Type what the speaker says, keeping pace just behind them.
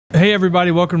Hey everybody,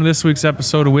 welcome to this week's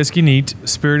episode of Whiskey Neat,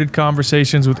 spirited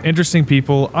conversations with interesting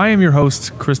people. I am your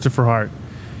host, Kristopher Hart.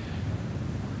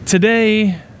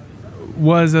 Today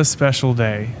was a special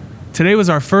day. Today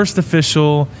was our first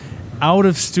official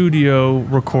out-of-studio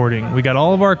recording. We got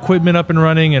all of our equipment up and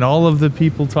running and all of the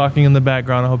people talking in the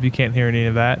background. I hope you can't hear any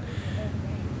of that.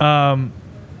 And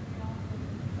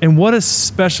what a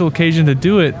special occasion to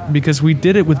do it, because we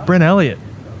did it with Brent Elliott.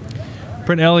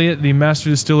 Brent Elliott, the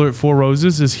master distiller at Four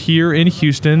Roses, is here in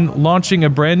Houston launching a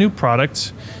brand new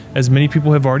product, as many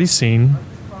people have already seen,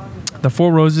 the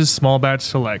Four Roses Small Batch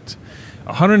Select.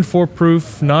 104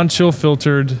 proof, non-chill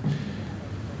filtered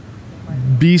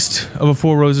beast of a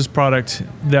Four Roses product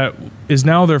that is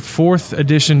now their fourth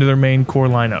addition to their main core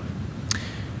lineup.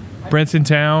 Brent's in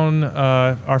town,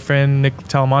 our friend Nick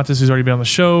Talamantes, who's already been on the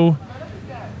show.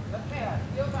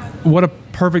 What a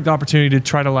perfect opportunity to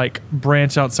try to like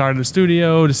branch outside of the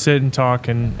studio to sit and talk,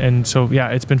 and so yeah,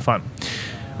 it's been fun.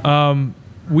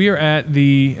 We are at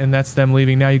and that's them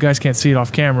leaving now. You guys can't see it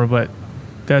off camera, but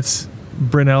that's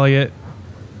Brent Elliott,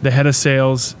 the head of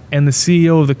sales, and the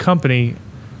CEO of the company,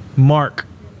 Mark.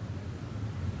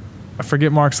 I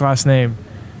forget Mark's last name,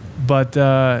 but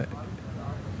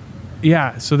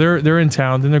yeah, so they're in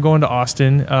town. Then they're going to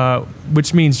Austin,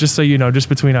 which means, just so you know, just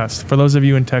between us, for those of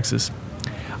you in Texas,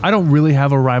 I don't really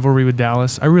have a rivalry with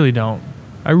Dallas. I really don't.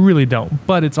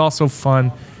 But it's also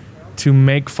fun to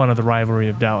make fun of the rivalry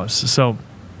of Dallas. So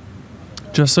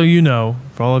just so you know,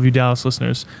 for all of you Dallas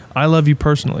listeners, I love you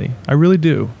personally. I really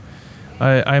do.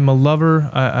 I'm a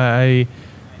lover. I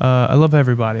love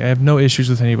everybody. I have no issues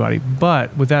with anybody.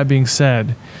 But with that being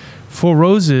said, Four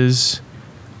Roses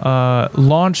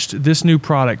launched this new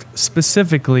product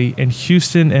specifically in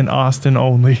Houston and Austin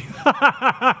only.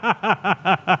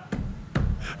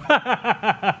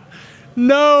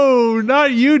 No,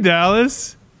 not you,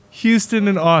 Dallas. Houston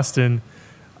and Austin.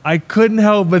 I couldn't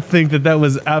help but think that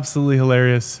was absolutely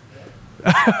hilarious.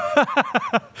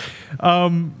 That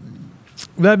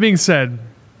being said,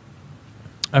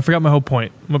 I forgot my whole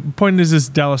point. My point is this: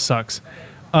 Dallas sucks.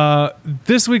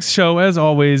 This week's show, as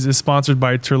always, is sponsored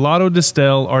by Terlato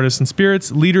Distell Artisan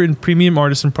Spirits, leader in premium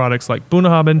artisan products like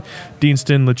Bunnahabhain,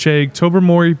 Deanston, Ledaig,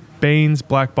 Tobermory, Bains,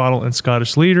 Black Bottle, and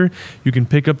Scottish Leader. You can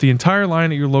pick up the entire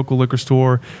line at your local liquor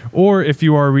store, or if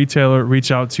you are a retailer, reach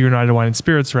out to your United Wine and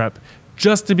Spirits rep.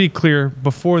 Just to be clear,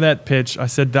 before that pitch, I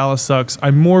said Dallas sucks.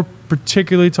 I'm more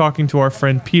particularly talking to our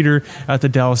friend Peter at the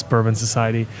Dallas Bourbon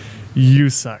Society. You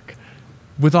suck.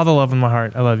 With all the love in my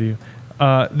heart, I love you.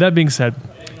 That being said,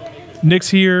 Nick's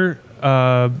here,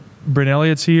 Brent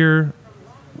Elliott's here.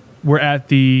 We're at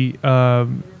the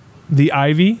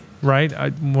Ivy, right? I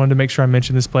wanted to make sure I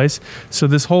mentioned this place. So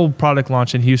this whole product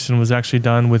launch in Houston was actually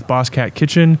done with Boss Cat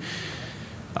Kitchen,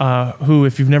 who,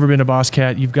 if you've never been to Boss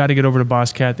Cat, you've got to get over to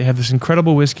Boss Cat. They have this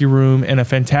incredible whiskey room and a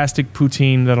fantastic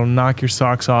poutine that'll knock your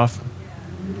socks off.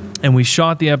 And we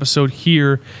shot the episode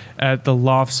here at the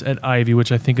Lofts at Ivy,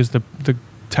 which I think is the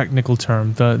technical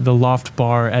term, the Loft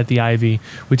Bar at the Ivy,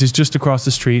 which is just across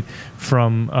the street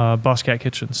from Boss Cat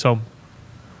Kitchen. So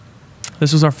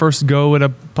this was our first go at a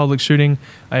public shooting.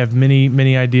 I have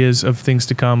many ideas of things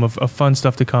to come, of fun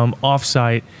stuff to come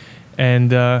off-site.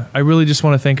 And I really just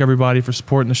want to thank everybody for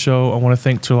supporting the show. I want to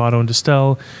thank Terlato and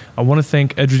Distell. I want to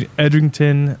thank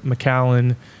Edrington,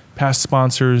 McAllen, past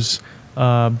sponsors,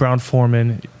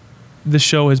 Brown-Forman. This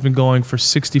show has been going for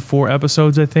 64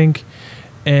 episodes, I think.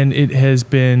 And it has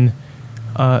been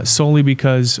solely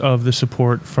because of the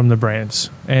support from the brands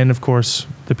and, of course,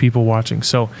 the people watching.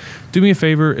 So do me a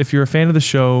favor, if you're a fan of the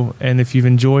show and if you've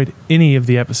enjoyed any of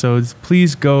the episodes,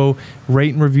 please go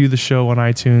rate and review the show on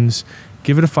iTunes.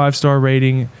 Give it a 5-star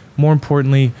rating. More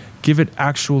importantly, give it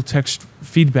actual text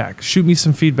feedback. Shoot me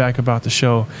some feedback about the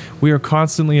show. We are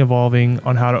constantly evolving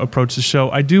on how to approach the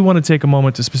show. I do want to take a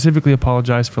moment to specifically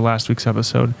apologize for last week's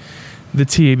episode, the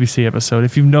TABC episode.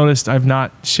 If you've noticed, I've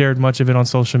not shared much of it on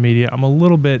social media. I'm a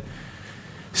little bit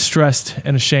stressed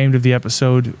and ashamed of the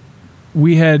episode.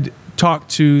 We had talked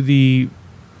to the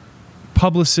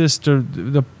publicist or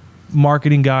the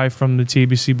marketing guy from the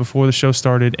TABC before the show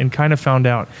started and kind of found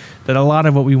out that a lot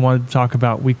of what we wanted to talk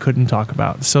about, we couldn't talk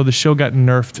about. So the show got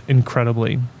nerfed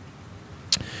incredibly.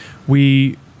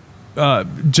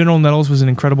 General Nettles was an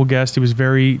incredible guest. He was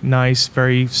very nice,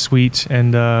 very sweet,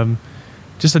 and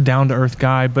just a down-to-earth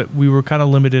guy, but we were kind of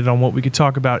limited on what we could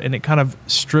talk about, and it kind of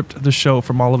stripped the show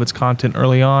from all of its content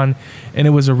early on, and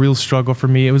it was a real struggle for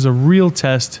me. It was a real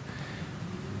test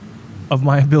of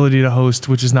my ability to host,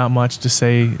 which is not much to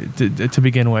say to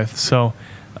begin with. So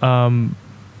I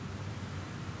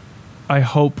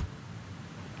hope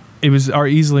it was our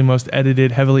easily most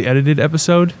heavily edited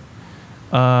episode.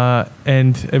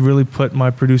 and it really put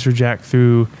my producer Jack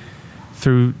through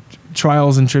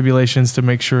trials and tribulations to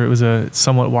make sure it was a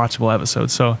somewhat watchable episode.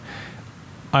 So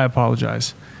I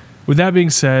apologize. With that being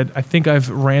said, I think I've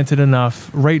ranted enough.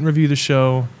 Rate and review the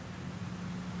show,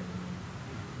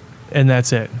 and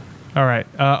that's it. All right.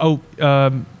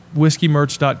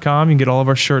 Whiskeymerch.com. You can get all of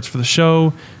our shirts for the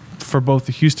show, for both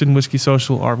the Houston Whiskey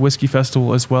Social, our Whiskey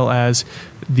Festival, as well as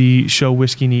the show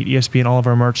Whiskey Neat, ESPN, all of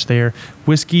our merch there.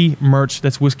 Whiskey Merch,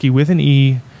 that's whiskey with an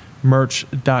E,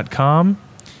 merch.com.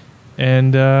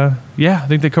 And I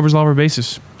think that covers all of our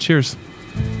bases. Cheers.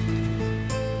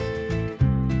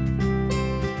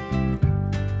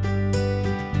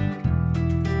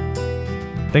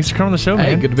 Thanks for coming on the show, man.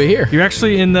 Hey, good to be here. You're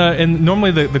actually in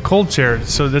normally the cold chair,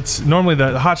 so that's normally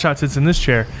the hot shot sits in this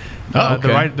chair,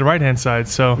 okay. the right hand side.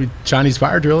 So Chinese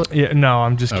fire drill it? Yeah, no,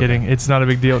 I'm just kidding. It's not a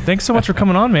big deal. Thanks so much for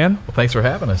coming on, man. Well, thanks for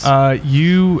having us.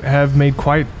 You have made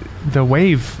quite the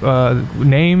wave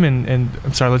name, and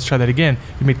I'm sorry, let's try that again.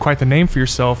 You made quite the name for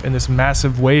yourself in this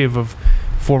massive wave of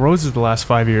Four Roses the last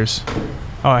 5 years.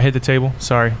 Oh, I hit the table.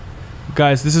 Sorry,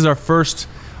 guys. This is our first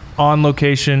on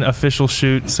location official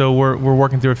shoot, so we're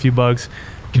working through a few bugs.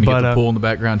 Can you get the pool in the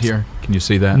background here? Can you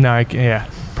see that? No,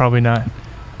 probably not.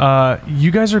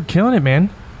 You guys are killing it,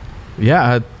 man.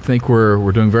 Yeah, I think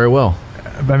we're doing very well.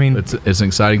 I mean, it's an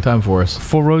exciting time for us.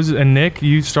 Four Roses. And Nick,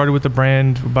 you started with the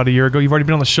brand about a year ago. You've already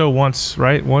been on the show once,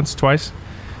 right? Twice.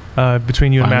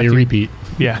 Between you and Matthew. Repeat.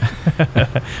 Yeah.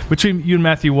 Between you and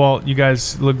Matthew Walt, you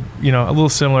guys look, a little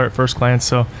similar at first glance.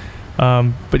 So,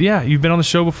 but yeah, you've been on the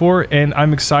show before, and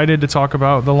I'm excited to talk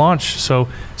about the launch. So,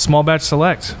 Small Batch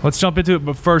Select. Let's jump into it,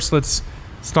 but first, let's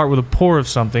start with a pour of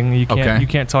something. You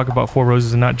can't talk about Four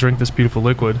Roses and not drink this beautiful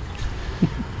liquid.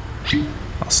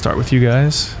 I'll start with you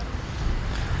guys.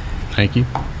 Thank you.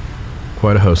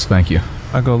 Quite a host, thank you.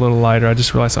 I'll go a little lighter. I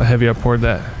just realized how heavy I poured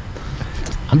that.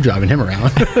 I'm driving him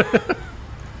around.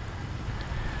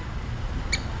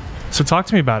 So talk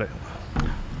to me about it.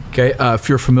 Okay, if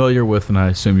you're familiar with, and I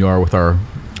assume you are, with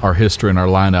our history and our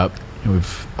lineup,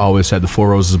 we've always had the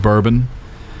Four Roses Bourbon.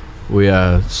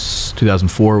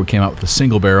 2004, we came out with a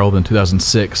single barrel. Then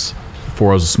 2006,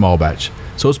 Four Roses Small Batch.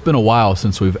 So it's been a while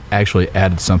since we've actually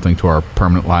added something to our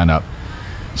permanent lineup.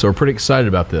 So we're pretty excited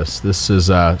about this. This is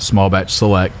Small Batch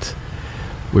Select.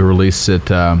 We released it,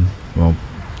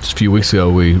 just a few weeks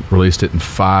ago, we released it in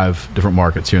 5 different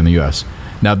markets here in the U.S.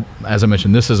 Now, as I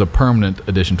mentioned, this is a permanent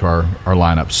addition to our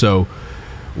lineup. So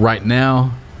right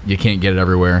now, you can't get it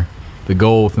everywhere. The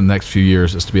goal within the next few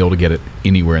years is to be able to get it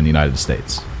anywhere in the United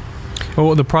States.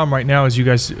 Well, the problem right now is you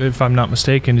guys, if I'm not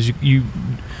mistaken, is you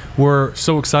were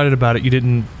so excited about it, you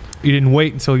didn't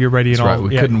wait until you're ready. That's right.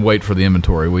 We couldn't wait for the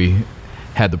inventory. We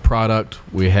had the product.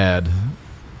 We had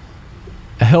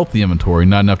a healthy inventory,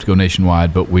 not enough to go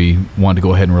nationwide, but we wanted to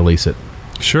go ahead and release it.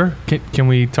 Sure. Can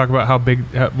we talk about how big,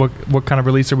 what kind of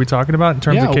release are we talking about in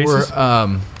terms of cases?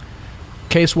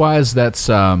 Case-wise, that's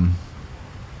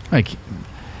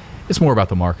it's more about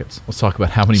the markets. Let's talk about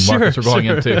how many markets we're going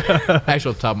into.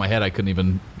 Actually, off the top of my head, I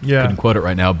couldn't quote it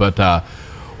right now, but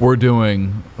we're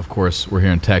doing, of course, we're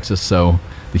here in Texas, so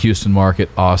the Houston market,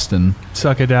 Austin.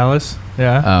 Suck at Dallas.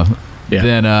 Yeah.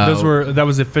 Then that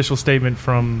was the official statement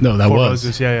from Four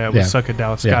Roses. It was Suck at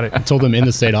Dallas. Yeah. Got it. I told them in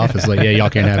the state office, y'all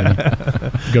can't have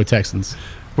any. Go Texans.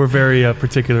 We're very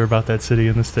particular about that city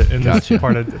in this Gotcha.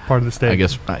 part of the state. I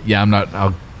guess I'm not.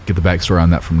 I'll get the backstory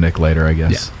on that from Nick later, I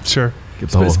guess. Yeah. Sure.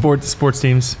 Sports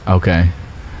teams. Okay.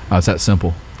 It's that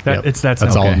simple. It's that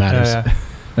That's simple. all that matters.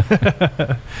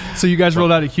 Yeah. So you guys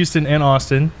rolled out at Houston and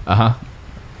Austin.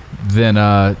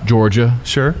 Then Georgia.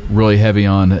 Sure. Really heavy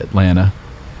on Atlanta.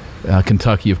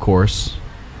 Kentucky, of course.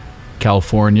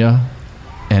 California.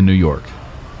 And New York.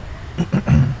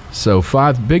 So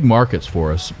 5 big markets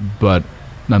for us, but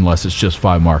nonetheless, it's just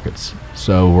 5 markets.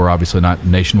 So we're obviously not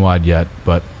nationwide yet,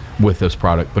 but with this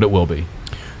product, but it will be.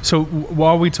 So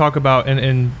while we talk about,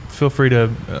 and feel free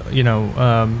to,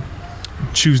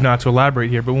 choose not to elaborate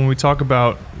here, but when we talk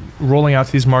about rolling out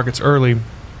to these markets early,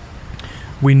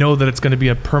 we know that it's going to be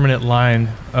a permanent line,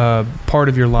 part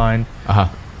of your line,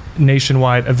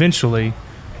 nationwide eventually.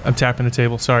 I'm tapping the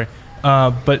table, sorry.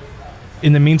 But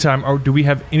in the meantime, do we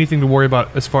have anything to worry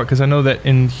about as far, because I know that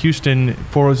in Houston,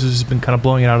 Four Roses has been kind of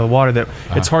blowing it out of the water, that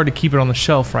it's hard to keep it on the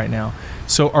shelf right now.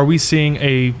 So are we seeing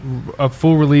a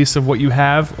full release of what you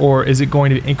have, or is it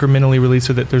going to be incrementally released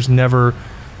so that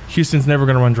Houston's never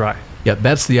going to run dry? Yeah,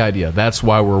 that's the idea. That's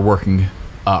why we're working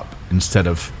up instead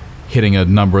of hitting a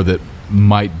number that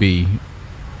might be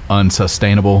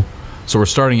unsustainable. So we're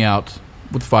starting out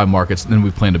with 5 markets, and then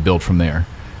we plan to build from there.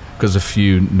 because if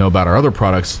you know about our other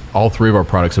products, all 3 of our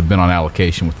products have been on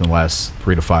allocation within the last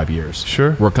 3 to 5 years.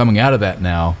 Sure. We're coming out of that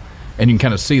now, and you can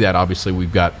kind of see that. Obviously,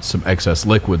 we've got some excess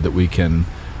liquid that we can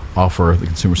offer the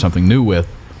consumer something new with,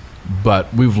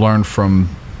 but we've learned from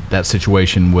that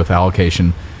situation with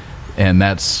allocation, and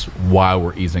that's why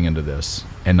we're easing into this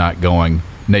and not going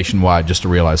nationwide just to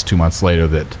realize 2 months later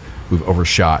that we've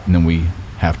overshot and then we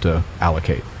have to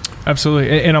allocate.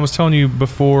 Absolutely. And I was telling you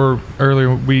before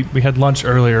earlier, we had lunch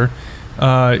earlier.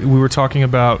 We were talking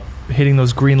about hitting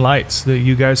those green lights that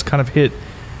you guys kind of hit.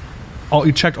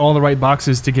 You checked all the right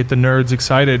boxes to get the nerds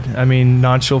excited. I mean,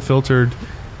 non-chill filtered,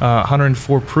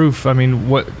 104 proof. I mean,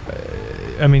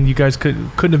 you guys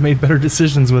couldn't have made better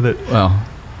decisions with it. Well,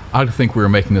 I think we were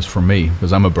making this for me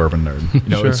because I'm a bourbon nerd. You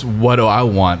know, Sure. It's what do I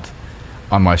want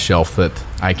on my shelf that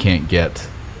I can't get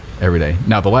every day.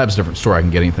 Now, the lab's a different story. I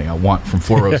can get anything I want from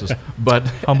Four Roses, but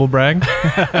Humble brag.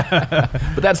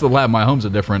 but that's the lab. My home's a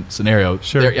different scenario.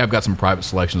 Sure. I've got some private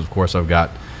selections, of course. I've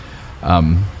got a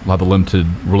lot of the limited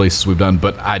releases we've done,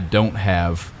 but I don't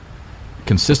have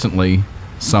consistently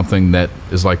something that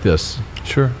is like this.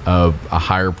 Sure. A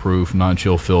higher proof,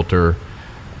 non-chill filter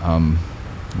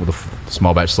with a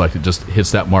small batch select. It just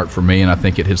hits that mark for me, and I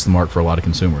think it hits the mark for a lot of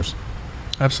consumers.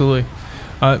 Absolutely.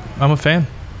 I'm a fan.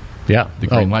 Yeah. The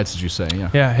green lights, as you say,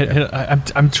 yeah. Yeah,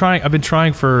 I'm trying. I've been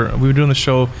trying we were doing the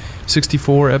show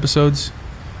 64 episodes.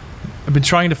 I've been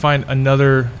trying to find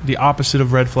the opposite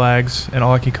of red flags, and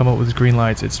all I can come up with is green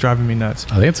lights. It's driving me nuts.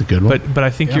 I think it's a good one. But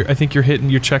I think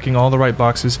you're checking all the right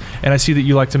boxes, and I see that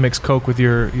you like to mix Coke with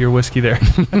your whiskey there.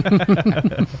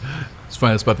 It's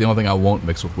funny. That's about the only thing I won't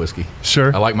mix with whiskey.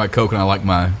 Sure. I like my Coke and I like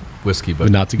my whiskey, but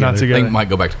not together. Not I together. think I might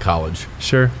go back to college.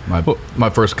 Sure. My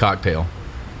first cocktail,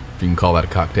 if you can call that a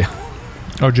cocktail.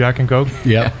 Oh, Jack and Coke.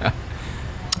 Yeah.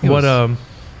 What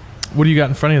do you got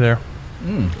in front of you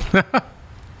there?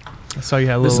 I saw you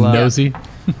had a This little nosy.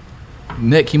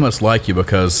 Nick, he must like you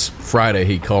because Friday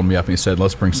he called me up and he said,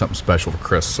 let's bring something special for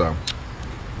Chris. So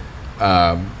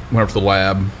went up to the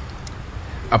lab.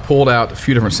 I pulled out a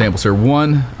few different samples here.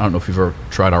 One, I don't know if you've ever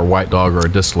tried our White Dog or a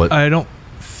distillate. I don't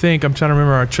think. I'm trying to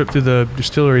remember our trip through the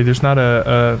distillery. There's not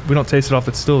we don't taste it off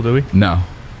the still, do we? No.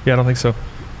 Yeah, I don't think so.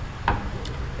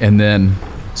 And then,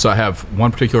 so I have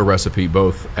one particular recipe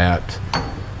both at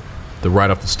the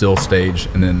right off the still stage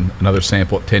and then another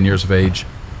sample at 10 years of age.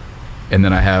 And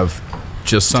then I have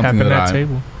just something Tapping that that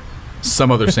table. some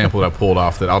other sample that I pulled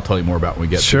off that I'll tell you more about when we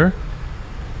get Sure.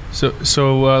 So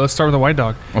let's start with the White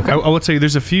Dog. Okay. I would say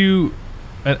there's a few,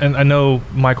 and I know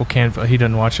Michael can't. He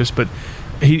doesn't watch this, but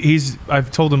he's.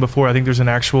 I've told him before. I think there's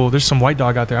some White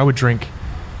Dog out there. I would drink.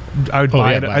 I would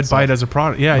buy it. I'd buy it as a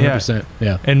product. Yeah, 100%.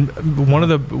 Yeah. And one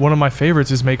of my favorites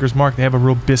is Maker's Mark. They have a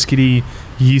real biscuity,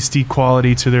 yeasty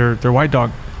quality to their White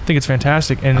Dog. I think it's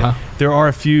fantastic. And there are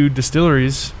a few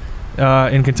distilleries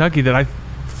in Kentucky that I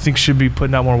think should be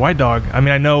putting out more White Dog. I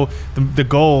mean, I know the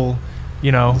goal,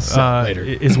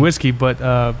 is whiskey, but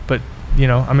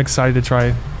I'm excited to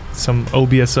try some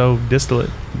OBSO distillate.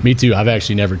 Me too. I've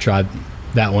actually never tried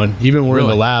that one. Even when we're in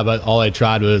the lab, all I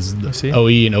tried was the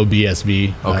OE and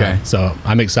OBSV. Okay. So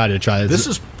I'm excited to try this. This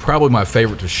is probably my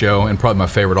favorite to show, and probably my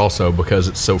favorite also because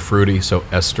it's so fruity, so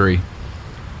estery.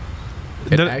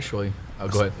 It actually,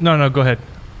 go ahead. No, go ahead.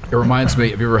 It reminds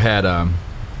me. Have you ever had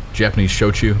Japanese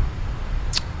shochu?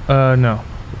 No.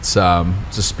 It's a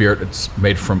spirit. It's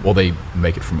made from. Well, they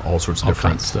make it from all sorts of all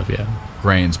different kinds of stuff. Yeah.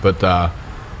 grains, but the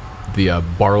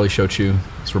barley shochu.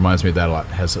 This reminds me of that a lot.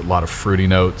 It has a lot of fruity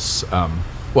notes. Well,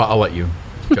 I'll let you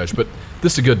judge, but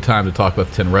this is a good time to talk about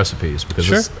the 10 recipes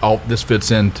because this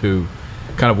fits into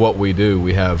kind of what we do.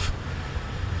 We have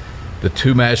the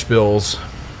 2 mash bills,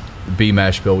 the B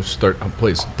mash bill, which is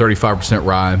 35%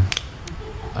 rye,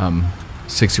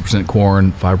 60%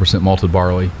 corn, 5% malted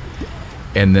barley,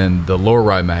 and then the lower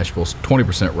rye mash bills,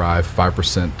 20% rye,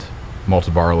 5%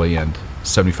 malted barley, and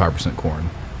 75% corn.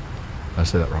 Did I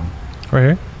say that wrong? Right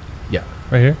here? Yeah.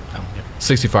 Right here?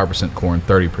 65% corn,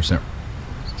 30%,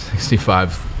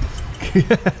 65.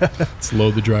 Let's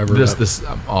load the driver up. This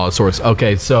all sorts.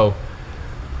 Okay, so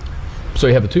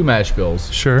you have the 2 mash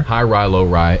bills, Sure. high rye, low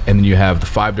rye, and then you have the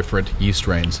 5 different yeast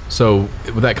strains. So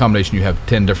with that combination, you have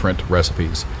 10 different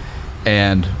recipes,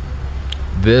 and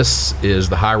this is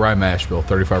the high rye mash bill,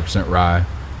 35% rye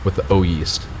with the O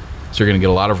yeast. So you're going to get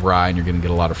a lot of rye and you're going to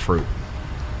get a lot of fruit.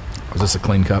 Is this a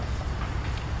clean cup?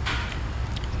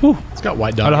 Ooh. It's got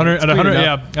White Dog. At 100, It's at clean 100,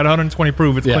 enough. at 120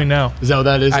 proof, it's clean now. Is that what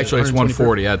that is? Actually, it's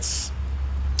 140. That's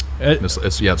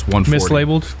it's 140.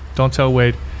 Mislabeled. Don't tell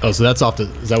Wade. Oh, so that's off the.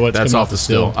 Is that what's That's coming off the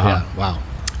still. Yeah. Wow.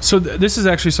 So this is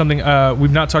actually something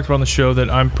we've not talked about on the show that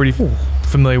I'm pretty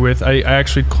familiar with. I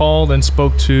actually called and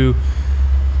spoke to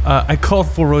I called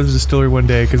Four Roses Distillery one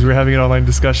day because we were having an online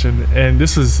discussion, and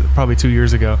this was probably 2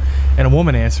 years ago, and a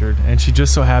woman answered, and she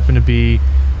just so happened to be,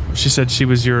 she said she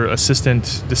was your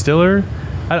assistant distiller.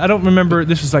 I don't remember,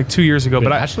 this was like 2 years ago,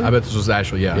 but Ashley? I bet this was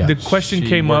Ashley, yeah. The question she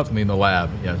came worked up with me in the lab,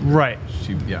 yeah. Right.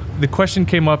 Yeah. The question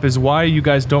came up is why you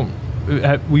guys don't,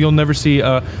 you'll never see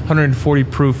a 140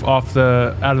 proof out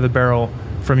of the barrel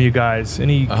from you guys.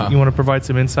 You want to provide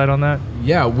some insight on that?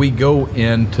 Yeah, we go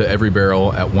into every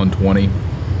barrel at 120,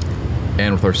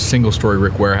 and with our single-story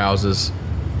rick warehouses,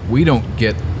 we don't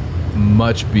get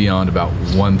much beyond about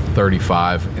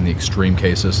 135 in the extreme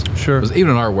cases. Sure. Because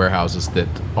even in our warehouses that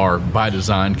are by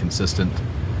design consistent,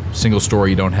 single-story,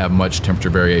 you don't have much temperature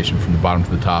variation from the bottom to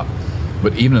the top.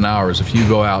 But even in ours, if you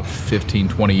go out 15,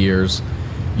 20 years,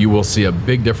 you will see a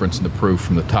big difference in the proof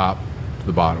from the top to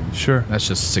the bottom. Sure. That's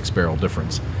just 6-barrel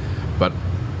difference. But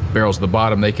barrels at the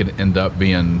bottom, they could end up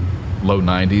being low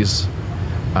 90s.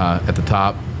 At the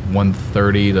top,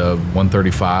 130 to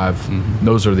 135. Mm-hmm.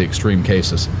 Those are the extreme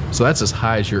cases. So that's as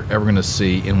high as you're ever going to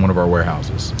see in one of our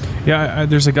warehouses. Yeah,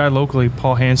 there's a guy locally,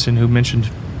 Paul Hansen, who mentioned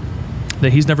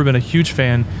that he's never been a huge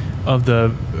fan of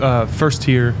the first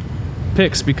tier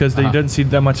picks because he doesn't see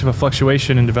that much of a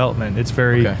fluctuation in development. It's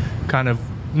very kind of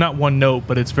not one note,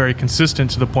 but it's very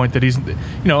consistent to the point that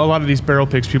a lot of these barrel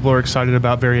picks, people are excited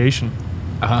about variation.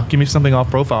 Give me something off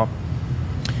profile.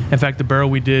 In fact, the barrel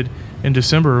we did in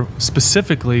December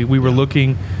specifically, we were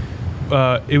looking.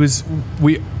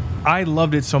 I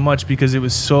loved it so much because it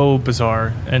was so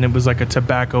bizarre, and it was like a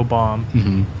tobacco bomb,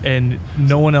 and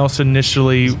no one else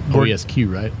initially.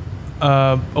 OESQ, right?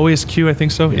 OESQ, I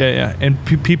think so. Yeah. And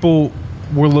people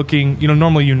were looking.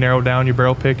 Normally you narrow down your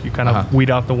barrel pick. You kind of weed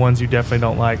out the ones you definitely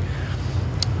don't like.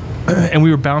 And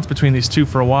we were bounced between these two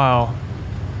for a while,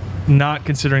 not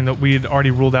considering that we had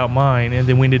already ruled out mine, and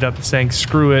then we ended up saying,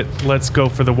 screw it, let's go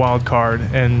for the wild card,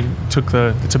 and took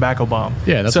the tobacco bomb.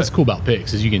 Yeah, that's what's cool about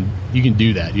picks, is you can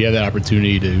do that. You have that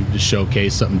opportunity to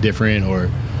showcase something different, or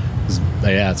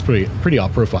it's pretty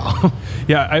off profile.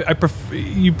 Yeah, I prefer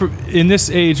in this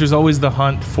age, there's always the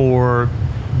hunt for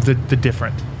the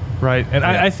different, right? And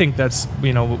I think that's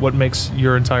what makes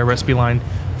your entire recipe line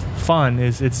fun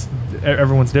is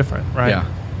everyone's different, right? Yeah.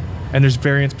 And there's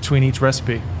variance between each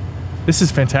recipe. This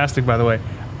is fantastic, by the way.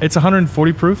 It's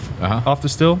 140 proof off the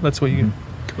still. That's what you can.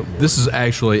 This is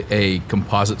actually a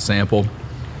composite sample.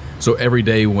 So every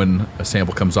day when a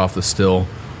sample comes off the still,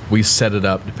 we set it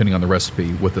up, depending on the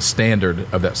recipe, with the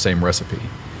standard of that same recipe.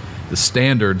 The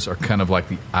standards are kind of like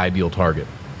the ideal target.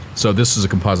 So this is a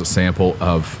composite sample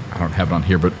of, I don't have it on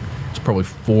here, but it's probably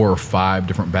 4 or 5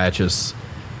 different batches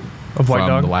of White from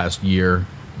Dog? The last year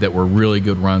that were really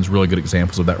good runs, really good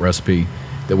examples of that recipe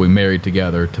that we married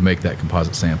together to make that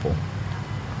composite sample.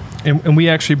 And we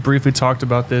actually briefly talked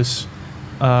about this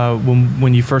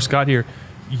when you first got here.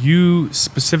 You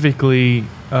specifically,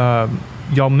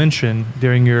 y'all mentioned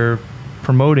during your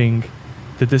promoting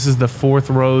that this is the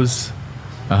 4th rose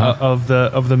of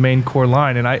the main core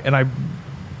line, and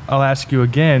I'll ask you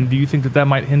again. Do you think that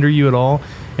might hinder you at all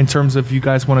in terms of you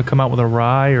guys want to come out with a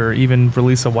rye or even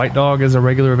release a White Dog as a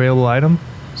regular available item?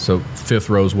 So 5th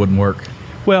rose wouldn't work.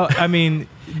 Well, I mean,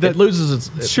 it loses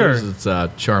its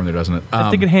charm there, doesn't it?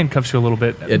 I think it handcuffs you a little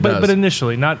bit. It does. But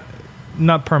initially, not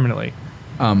permanently.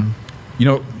 Now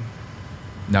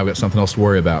I've got something else to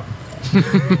worry about.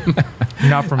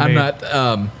 Not from me. I'm not.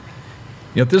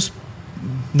 This.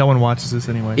 No one watches this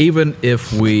anyway. Even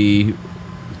if we,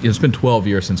 it's been 12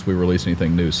 years since we released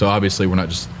anything new, so obviously we're not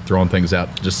just throwing things out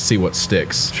just to see what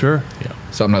sticks. Sure. Yeah.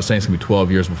 So I'm not saying it's gonna be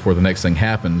 12 years before the next thing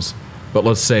happens. But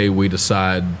let's say we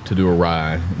decide to do a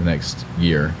rye the next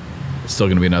year. It's still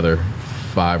going to be another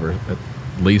 5 or at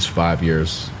least 5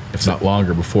 years, if not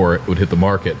longer, before it would hit the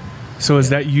market. So is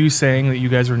that you saying that you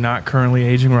guys are not currently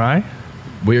aging rye?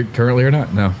 We currently are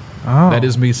not, no. Oh. That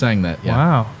is me saying that,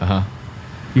 yeah. Wow.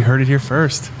 You heard it here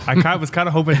first. I was kind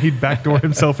of hoping he'd backdoor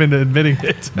himself into admitting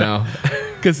it. No.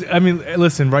 Because, I mean,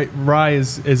 listen, rye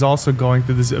is also going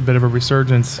through a bit of a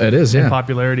resurgence in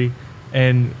popularity.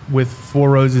 And with Four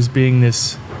Roses being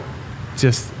this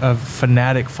just a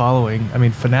fanatic following,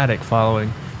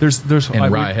 there's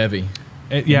and rye heavy.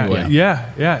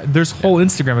 Yeah. There's whole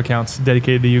Instagram accounts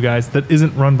dedicated to you guys that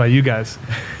isn't run by you guys.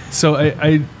 So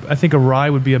I think a rye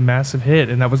would be a massive hit,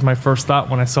 and that was my first thought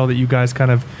when I saw that you guys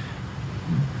kind of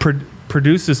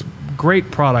produce this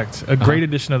great product, a great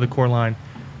addition of the core line,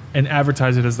 and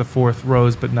advertise it as the 4th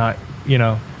rose, but not,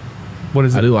 what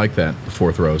is it? I do like that, the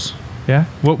 4th rose. Yeah.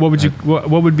 What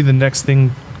would be the next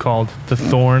thing called? The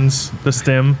thorns, the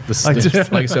stem. Like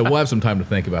I said, we'll have some time to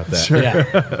think about that. Sure.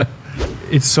 Yeah.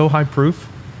 It's so high proof,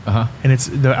 and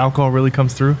the alcohol really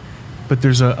comes through, but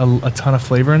there's a ton of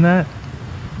flavor in that.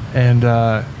 And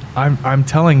I'm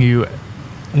telling you,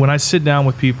 when I sit down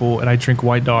with people and I drink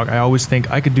White Dog, I always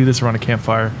think I could do this around a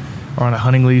campfire or on a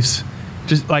hunting lease.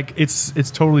 Just like it's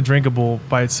totally drinkable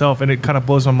by itself, and it kind of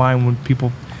blows my mind when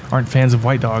people aren't fans of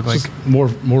White Dog. Like just more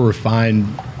refined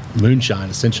moonshine,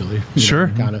 essentially. Sure.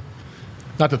 Kind of.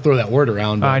 Not to throw that word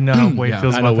around. But I know Wade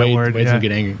feels about that word. Wade's gonna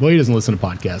get angry. Well, he doesn't listen to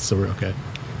podcasts, so we're okay.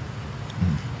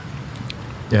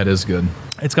 Yeah, it is good.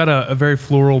 It's got a very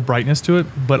floral brightness to it,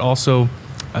 but also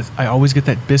I always get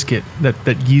that biscuit,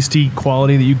 that yeasty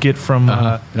quality that you get from.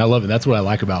 And I love it. That's what I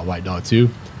like about White Dog too.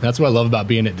 That's what I love about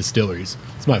being at distilleries.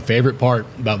 It's my favorite part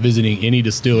about visiting any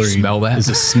distillery. Smell that? Is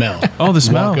the smell. Oh, the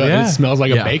smell. Yeah. It smells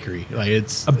like a bakery. Like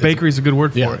a bakery is a good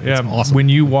word for it. Yeah, it's awesome. When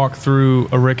you walk through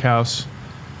a rick house,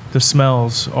 the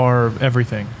smells are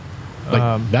everything.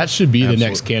 Like, that should be the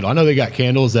next candle. I know they got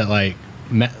candles that like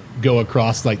go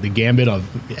across like the gambit of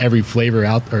every flavor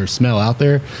out or smell out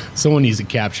there. Someone needs to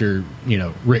capture,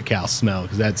 rick house smell,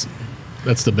 because that's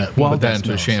the best. Well, put that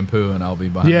into a shampoo and I'll be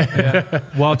buying it. Yeah.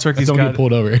 Wild Turkey's don't get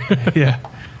pulled over. Yeah.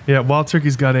 Wild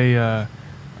Turkey's got a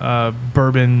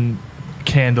bourbon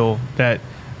candle that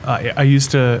I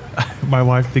used to. My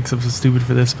wife thinks I'm so stupid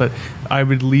for this, but I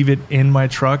would leave it in my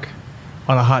truck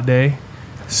on a hot day.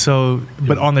 So,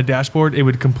 but on the dashboard, it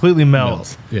would completely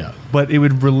melt. Yeah. But it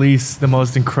would release the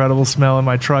most incredible smell in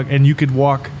my truck, and you could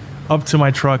walk up to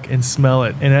my truck and smell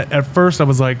it. And at first, I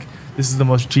was like, "This is the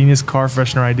most genius car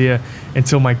freshener idea,"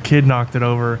 until my kid knocked it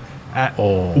over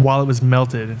while it was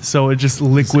melted. So it just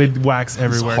liquid wax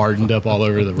everywhere, hardened up all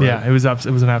over the road. Yeah, it was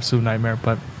an absolute nightmare.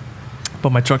 But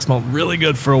my truck smelled really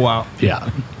good for a while. Yeah.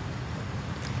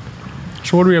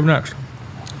 So what do we have next?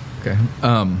 Okay.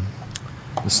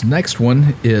 This next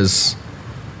one is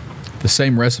the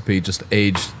same recipe, just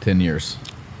aged 10 years.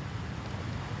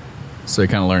 So you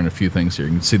kind of learn a few things here.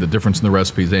 You can see the difference in the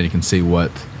recipes, and you can see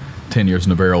what 10 years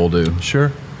in a barrel will do. Sure.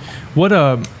 What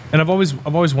and I've always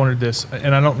wondered this,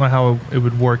 and I don't know how it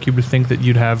would work. You would think that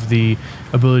you'd have the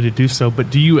ability to do so, but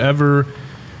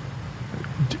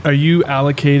are you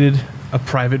allocated a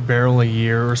private barrel a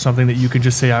year or something that you could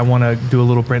just say, I want to do a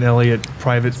little Brent Elliott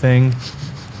private thing?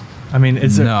 I mean,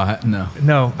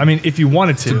 no. I mean, if you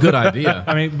wanted to, it's a good idea.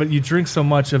 I mean, but you drink so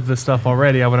much of this stuff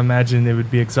already. I would imagine it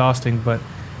would be exhausting. But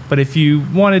if you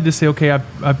wanted to say, okay,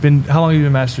 I've been. How long have you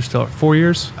been master distiller? 4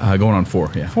 years. Going on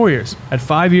 4. Yeah. 4 years. At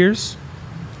 5 years,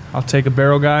 I'll take a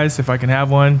barrel, guys, if I can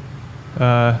have one.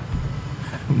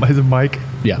 Is it Mike?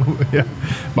 Yeah. Yeah.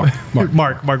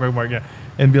 Mark. Yeah.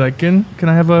 And be like, can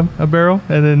I have a barrel?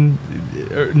 And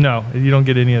then, no, you don't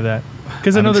get any of that.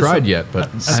 Because I haven't tried yet, but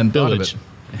I hadn't thought of it.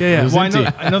 Yeah. Well,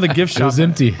 I know the gift shop. It was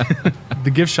empty.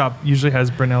 The gift shop usually has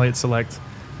Brent Elliott Select.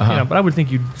 But I would think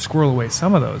you'd squirrel away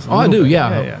some of those. Oh, I do,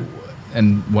 yeah.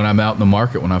 And when I'm out in the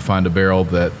market, when I find a barrel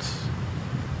that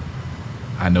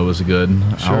I know is good,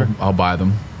 sure. I'll buy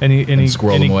them. Any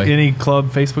squirrel them away. Any club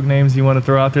Facebook names you want to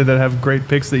throw out there that have great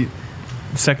picks that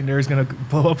secondary is going to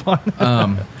blow up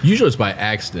on? Usually it's by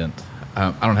accident.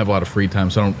 I don't have a lot of free time,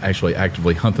 so I don't actually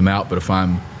actively hunt them out. But if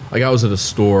I was at a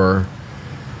store,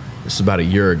 this is about a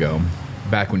year ago,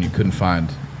 back when you couldn't find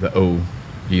the O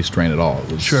yeast strain at all.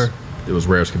 It was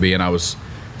rare as could be, and I was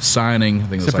signing. I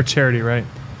think Except for charity, right?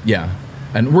 Yeah,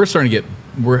 and we're starting to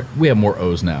we have more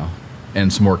O's now,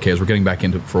 and some more K's. We're getting back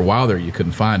into it. For a while there, you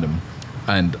couldn't find them,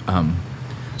 and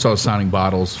so I was signing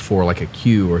bottles for like a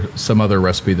Q or some other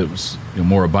recipe that was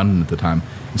more abundant at the time,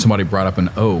 and somebody brought up an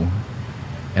O,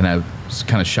 and I was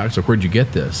kind of shocked. So where'd you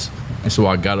get this? And so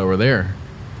I got over there,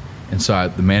 and so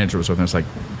the manager was with me. I was like,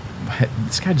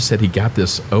 this guy just said he got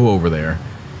this O over there.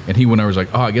 And he went over and was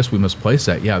like, oh, I guess we misplaced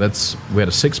that. Yeah, we had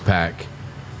a 6-pack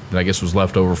that I guess was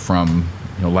left over from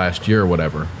last year or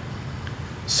whatever.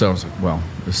 So I was like, well,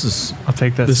 I'll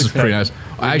take that. This is pretty nice.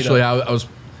 Actually,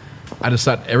 I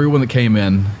decided everyone that came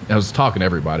in, I was talking to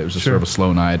everybody. It was just sort of a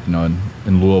slow night,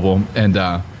 in Louisville and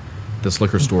this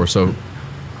liquor store. So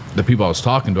the people I was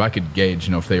talking to, I could gauge,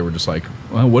 if they were just like,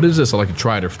 well, what is this? I'd like to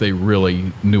try it, or if they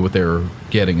really knew what they were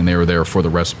getting and they were there for the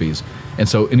recipes. And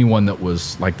so anyone that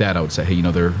was like that, I would say, hey,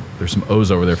 there's some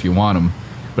O's over there if you want them.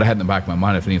 But I had in the back of my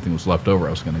mind, if anything was left over, I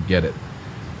was going to get it.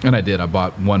 And I did. I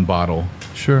bought one bottle.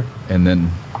 Sure. And then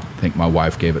I think my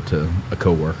wife gave it to a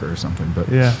coworker or something. But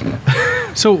yeah.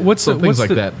 So what's the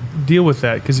deal with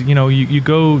that? Because, you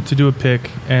go to do a pick,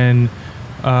 and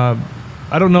I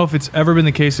don't know if it's ever been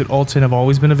the case that all 10 have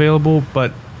always been available,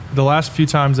 but the last few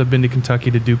times I've been to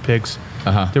Kentucky to do picks,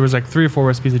 there was like 3 or 4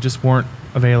 recipes that just weren't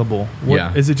available.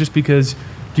 Is it just because,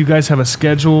 do you guys have a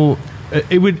schedule?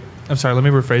 I'm sorry, let me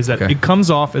rephrase that. Okay. It comes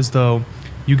off as though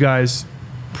you guys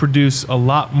produce a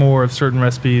lot more of certain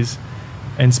recipes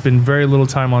and spend very little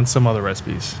time on some other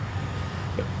recipes.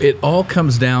 It all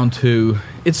comes down to,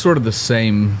 it's sort of the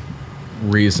same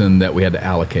reason that we had to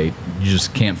allocate. You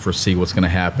just can't foresee what's going to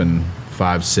happen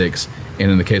 5, 6,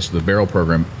 and in the case of the barrel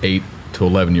program, 8 to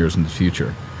 11 years in the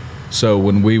future. So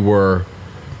when we were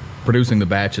producing the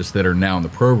batches that are now in the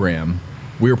program,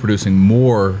 we were producing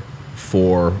more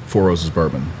for Four Roses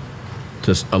Bourbon,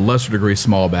 to a lesser degree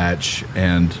small batch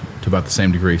and to about the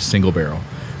same degree single barrel.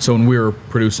 So when we were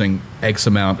producing X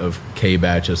amount of K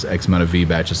batches, X amount of V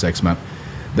batches, X amount,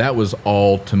 that was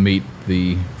all to meet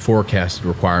the forecasted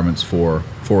requirements for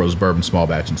Four Roses Bourbon small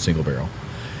batch and single barrel.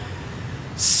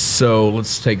 So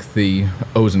let's take the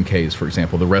O's and K's, for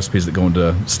example, the recipes that go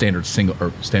into standard single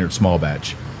or standard small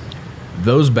batch.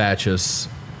 Those batches,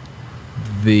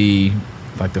 the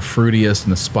fruitiest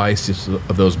and the spiciest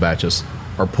of those batches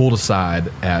are pulled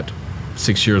aside at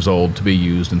 6 years old to be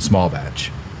used in small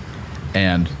batch.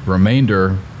 And the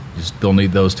remainder, you still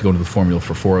need those to go into the formula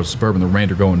for Four Roses Bourbon. The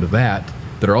remainder go into that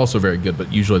are also very good,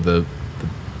 but usually the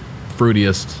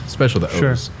fruitiest, especially the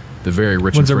O's, the very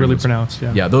rich ones and are really ones, pronounced.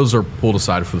 Yeah. Yeah, those are pulled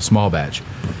aside for the small batch.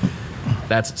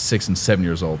 That's at 6 and 7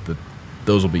 years old that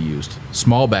those will be used.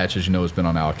 Small batch, as you know, has been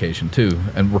on allocation too,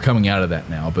 and we're coming out of that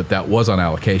now, but that was on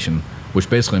allocation, which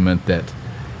basically meant that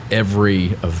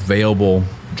every available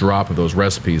drop of those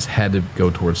recipes had to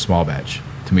go towards small batch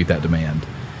to meet that demand,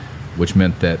 which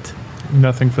meant that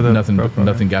nothing for the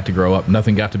nothing got to grow up.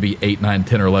 Nothing got to be 8, 9,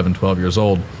 10, or 11, 12 years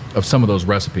old of some of those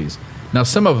recipes. Now,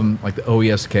 some of them, like the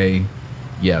OESK,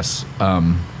 yes.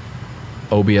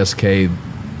 OBSK,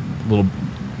 little,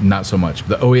 not so much.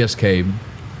 The OESK,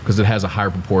 because it has a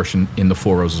higher proportion in the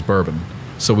Four Roses Bourbon.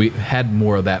 So we had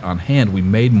more of that on hand. We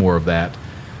made more of that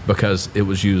because it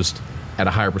was used at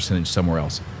a higher percentage somewhere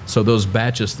else. So those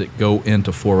batches that go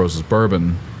into Four Roses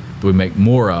Bourbon that we make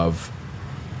more of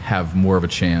have more of a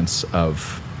chance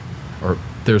of, or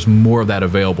there's more of that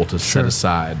available to set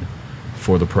aside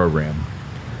for the program.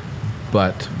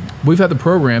 But we've had the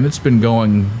program, it's been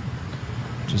going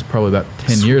just probably about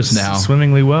 10 years now.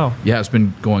 Swimmingly well. Yeah, it's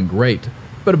been going great.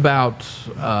 But about,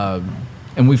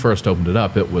 and we first opened it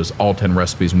up, it was all 10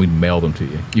 recipes and we'd mail them to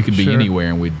you. You could be anywhere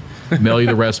and we'd mail you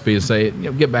the recipe and say,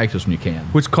 get back to us when you can.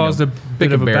 Which caused a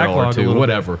bit of a backlog, or two,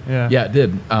 whatever. Yeah, it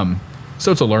did.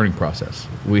 So it's a learning process.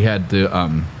 We had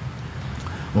to,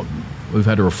 we've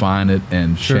had to refine it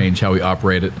and change how we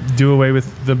operate it. Do away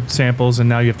with the samples, and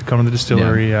now you have to come to the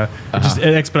distillery. It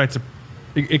expedites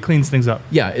it cleans things up.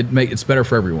 Yeah, it's better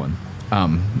for everyone.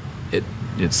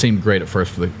 It seemed great at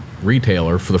first for the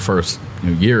retailer for the first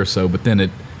year or so, but then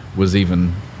it was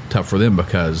even tough for them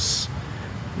because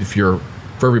for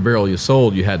every barrel you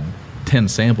sold, you had 10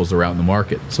 samples that were out in the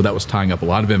market. So that was tying up a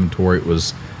lot of inventory. It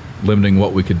was limiting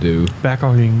what we could do.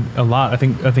 Backlogging a lot. I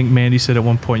think Mandy said at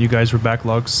one point you guys were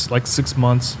backlogs like 6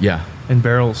 months. Yeah. In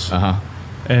barrels.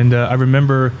 And I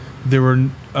remember there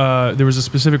was a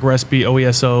specific recipe,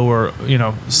 OESO, or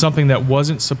something that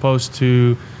wasn't supposed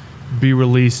to be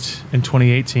released in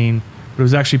 2018, but it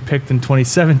was actually picked in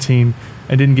 2017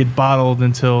 and didn't get bottled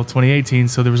until 2018.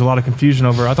 So there was a lot of confusion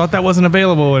over. I thought that wasn't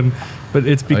available, but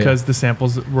it's because the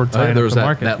samples were tied there up was the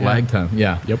market. That lag time.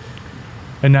 Yeah. Yep.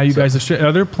 And now you guys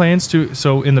are there plans to?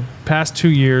 So in the past 2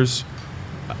 years,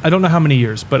 I don't know how many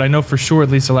years, but I know for sure at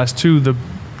least the last 2, the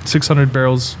 600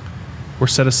 barrels were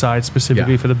set aside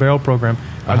specifically for the barrel program.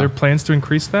 Are there plans to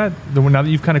increase that now that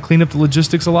you've kind of cleaned up the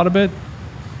logistics a lot a bit?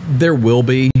 There will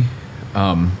be,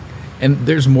 and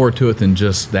there's more to it than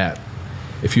just that.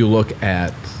 If you look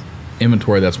at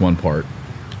inventory, that's one part.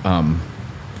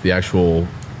 The actual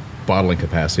bottling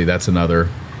capacity, that's another.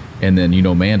 And then,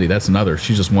 Mandy, that's another.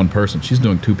 She's just one person. She's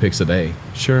doing 2 picks a day.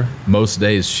 Sure. Most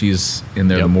days she's in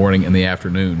there in the morning and the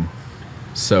afternoon.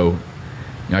 So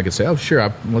I could say, oh,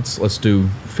 sure, let's do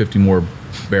 50 more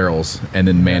barrels. And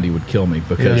then Mandy would kill me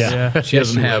because she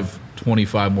doesn't have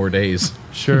 25 more days.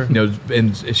 Sure.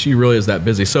 And she really is that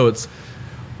busy. So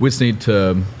we just need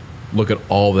to look at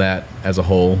all that as a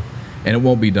whole. And it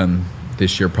won't be done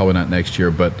this year, probably not next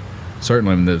year, but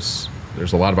certainly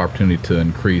there's a lot of opportunity to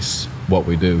increase what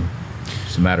we do.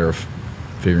 It's a matter of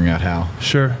figuring out how.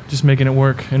 Sure, just making it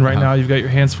work. And right now you've got your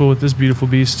hands full with this beautiful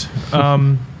beast.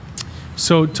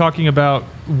 So talking about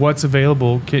what's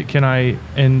available, can I,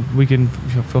 and we can,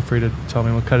 feel free to tell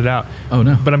me, we'll cut it out. Oh,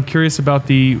 no. But I'm curious about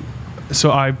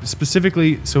so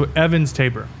Evans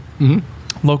Tabor,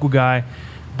 local guy,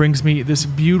 brings me this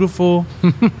beautiful,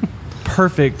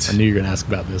 perfect. I knew you were going to ask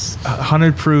about this.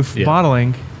 100 proof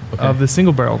bottling of the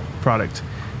single barrel product.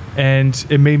 And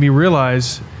it made me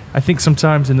realize, I think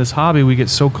sometimes in this hobby we get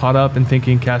so caught up in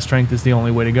thinking cast strength is the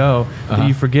only way to go that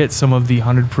you forget some of the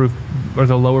 100 proof or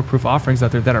the lower proof offerings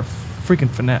out there that are freaking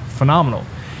phenomenal.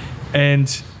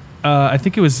 And I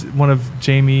think it was one of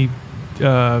Jamie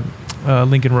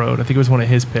Lincoln Road. I think it was one of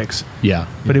his picks. Yeah.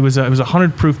 But it was a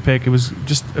 100 proof pick. It was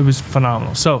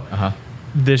phenomenal. So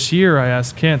this year I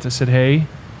asked Kent. I said, hey,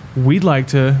 we'd like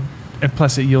to, and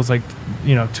plus it yields like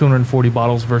 240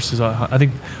 bottles versus I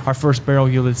think our first barrel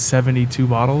yielded 72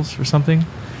 bottles or something.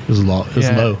 It was low.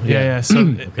 Yeah. So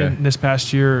in this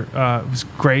past year it was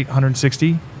great,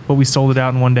 160, but we sold it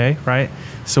out in one day, right?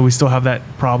 So we still have that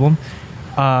problem.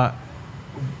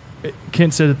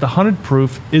 Kent said that the 100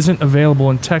 proof isn't available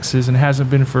in Texas and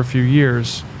hasn't been for a few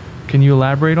years. Can you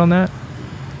elaborate on that?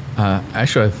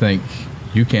 Actually, I think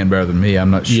you can better than me. I'm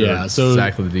not sure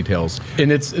exactly the details.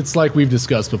 And it's like we've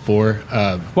discussed before.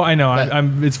 Well, I know.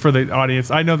 It's for the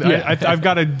audience. I know that I've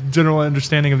got a general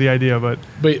understanding of the idea, but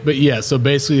yeah. So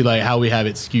basically, like how we have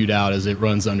it skewed out is it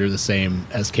runs under the same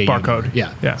SKU barcode. Number.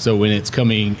 Yeah. So when it's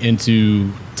coming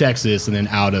into Texas and then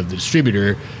out of the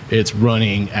distributor, it's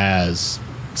running as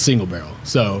single barrel.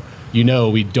 So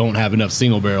we don't have enough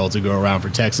single barrel to go around for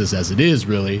Texas as it is.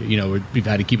 Really, we've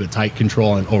had to keep a tight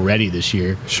control on already this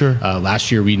year. Sure.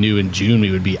 Last year we knew in June we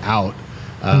would be out.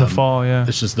 In the fall, yeah.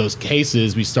 It's just those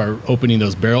cases. We start opening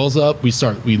those barrels up. We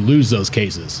lose those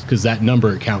cases because that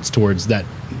number counts towards that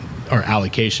our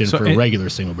allocation for a regular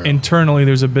single barrel. Internally,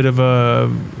 there's a bit of a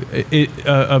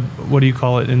what do you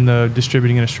call it in the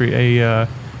distributing industry?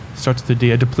 Starts with a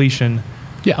D, a depletion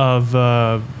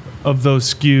of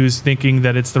those SKUs, thinking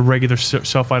that it's the regular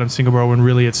shelf item single barrel when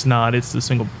really it's not. It's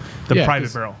the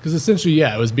private barrel. Because essentially,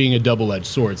 it was being a double-edged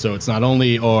sword. So it's not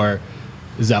only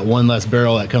is that one less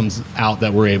barrel that comes out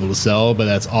that we're able to sell, but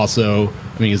that's also,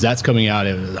 because that's coming out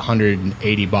at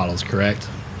 180 bottles, correct?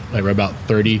 Like we're about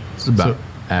 30. It's about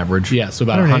average. Yeah, so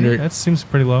about 100. That seems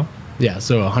pretty low. Yeah,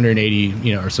 so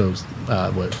 180, or so,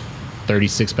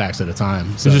 36 packs at a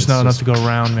time. So it's just not enough to go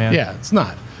around, man. Yeah, it's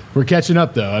not. We're catching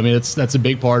up, though. That's a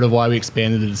big part of why we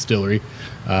expanded the distillery.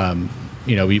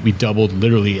 We doubled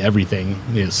literally everything.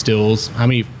 Stills. How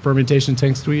many fermentation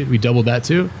tanks do we doubled that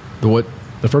too? The what?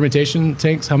 The fermentation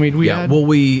tanks. How many do we add? Well,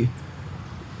 we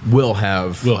will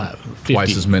have 50,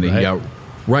 twice as many. Right? Yeah.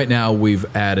 Right now, we've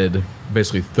added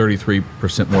basically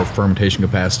 33% more fermentation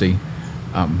capacity,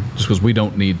 just because we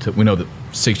don't need to. We know that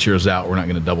 6 years out, we're not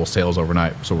going to double sales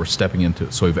overnight, so we're stepping into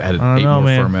it. So we've added 8 more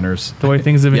fermenters. The way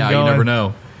things have been going. You never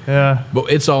know. Yeah.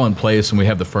 But it's all in place, and we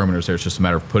have the fermenters there. It's just a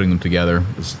matter of putting them together.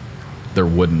 They're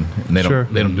wooden, and they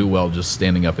don't do well just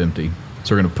standing up empty.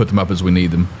 So we're going to put them up as we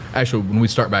need them. Actually, when we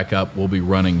start back up, we'll be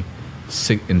running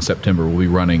in September. We'll be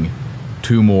running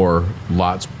 2 more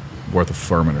lots worth of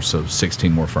fermenters, so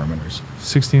 16 more fermenters.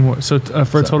 16 more. So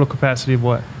for a total capacity of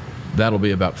what? That'll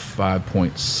be about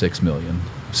 5.6 million.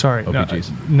 Sorry,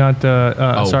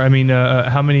 OPGs. Sorry. I mean,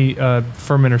 how many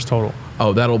fermenters total?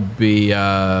 Oh, that'll be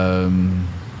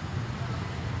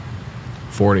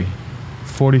 40.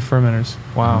 40 fermenters.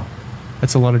 Wow,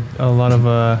 that's a lot of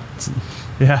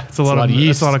it's a lot of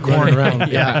yeast. That's a lot of corn around.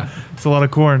 It's a lot of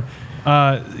corn.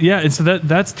 And so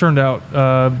that's turned out.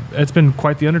 It's been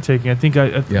quite the undertaking. I think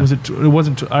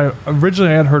originally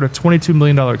I had heard a $22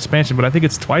 million expansion, but I think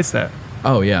it's twice that.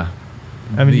 Oh yeah.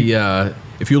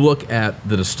 If you look at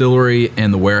the distillery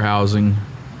and the warehousing,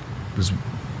 because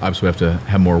obviously we have to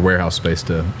have more warehouse space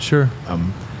to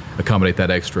accommodate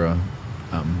that extra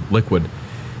liquid.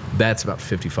 That's about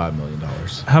 $55 million.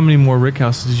 How many more rick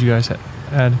houses did you guys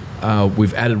add?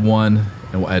 We've added 1,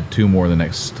 and we'll add 2 more in the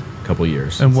next couple of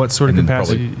years. And what sort of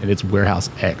capacity? And it's Warehouse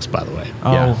X, by the way.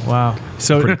 Oh, wow.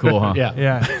 So pretty cool, huh?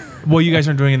 Yeah. Well, you guys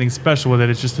aren't doing anything special with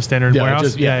it. It's just a standard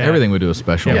warehouse. Everything we do is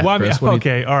special. Yeah. Well,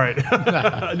 okay, all right.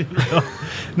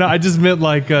 No, I just meant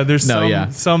like there's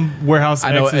some Warehouse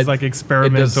X is like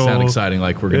experimental. It does sound exciting,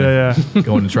 like we're gonna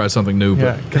go in and try something new.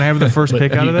 But can I have the first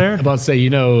pick out of there? I'm about to say,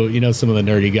 some of the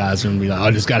nerdy guys are gonna be like,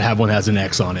 I just gotta have one that has an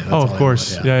X on it. That's of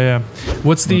course, yeah.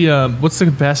 What's the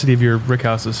capacity of your rick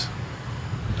houses?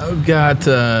 I've got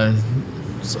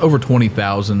it's over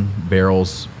 20,000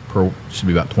 barrels. Should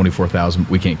be about 24,000.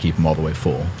 We can't keep them all the way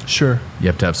full. Sure. You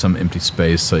have to have some empty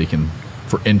space so you can,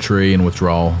 for entry and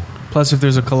withdrawal. Plus, if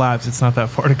there's a collapse, it's not that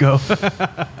far to go.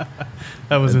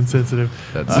 That was insensitive.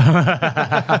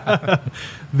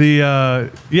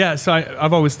 So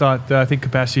I've always thought, I think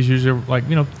capacity is usually like,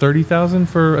 30,000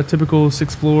 for a typical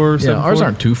 6th floor. Yeah, ours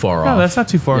aren't too far off. No, that's not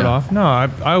too far off. No, I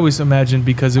always imagined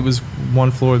because it was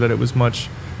one floor that it was much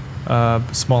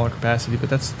smaller capacity, but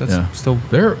that's still.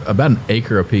 They're about an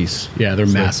acre a piece. Yeah, they're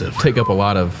massive. Take up a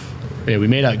lot of. Yeah, we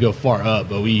may not go far up,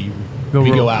 but we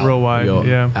go out real wide. We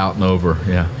go out and over.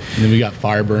 Yeah, and then we got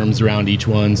fire berms around each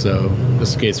one, so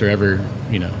just in case they're ever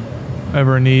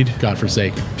in need, God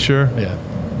forsaken. Sure. Yeah.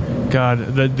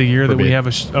 God, the year that we have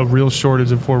a real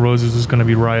shortage of Four Roses is going to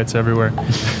be riots everywhere.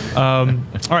 All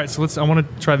right, so I want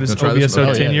to try this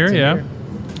OBSO 10 year. Yeah.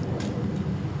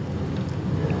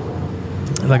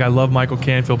 Like, I love Michael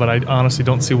Canfield, but I honestly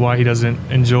don't see why he doesn't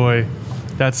enjoy.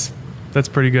 That's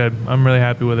pretty good. I'm really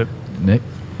happy with it. Nick?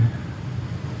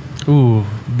 Ooh,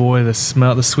 boy, the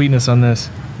sweetness on this.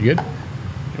 You good?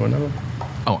 You want another one?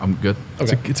 Oh, I'm good.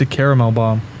 Okay. It's a caramel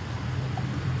bomb.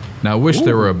 Now, I wish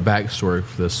there were a backstory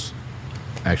for this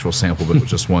actual sample, but it was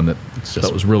just one that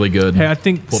was really good. Hey, I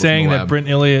think saying that Brent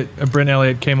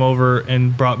Elliott came over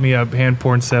and brought me a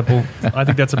hand-poured sample, I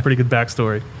think that's a pretty good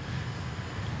backstory.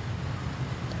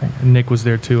 Nick was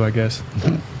there too, I guess.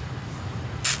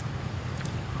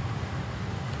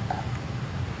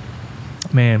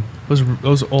 Man,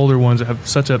 those older ones have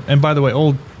such a... And by the way,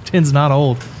 old tin's not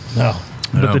old. No.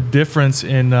 But the difference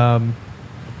in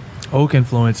oak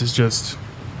influence is just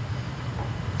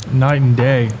night and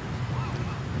day.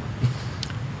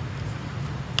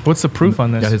 What's the proof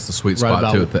on this? That hits the sweet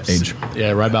spot too at the age.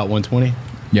 Yeah, right about 120.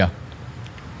 Yeah.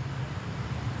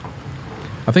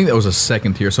 I think that was a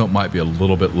second tier, so it might be a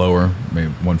little bit lower, maybe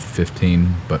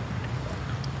 115, but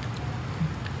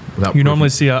without you normally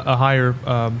see a higher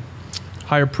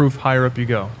proof higher up you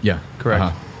go. Yeah.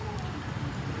 Correct.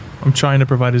 I'm trying to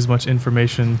provide as much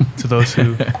information to those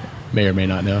who may or may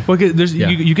not know. Well,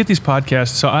 you get these podcasts.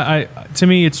 So to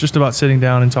me, it's just about sitting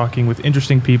down and talking with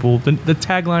interesting people. The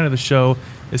tagline of the show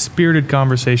is spirited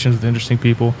conversations with interesting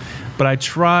people. But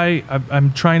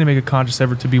I'm trying to make a conscious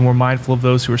effort to be more mindful of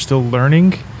those who are still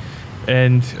learning.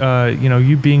 And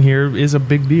you being here is a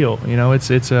big deal.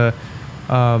 It's going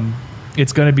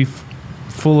to be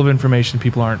full of information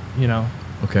people aren't.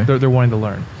 Okay. They're wanting to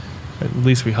learn. At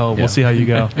least we hope. Yeah. We'll see how you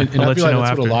go. and I feel like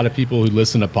that's what a lot of people who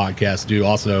listen to podcasts do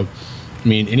also. I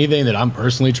mean, anything that I'm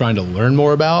personally trying to learn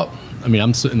more about, I mean,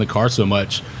 I'm in the car so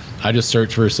much, I just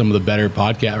search for some of the better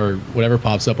podcast or whatever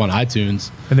pops up on iTunes.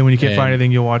 And then when you can't find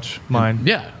anything, you'll watch mine.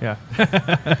 Yeah.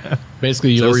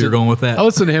 Basically, where you're going with that? I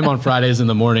listen to him on Fridays in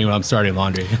the morning when I'm starting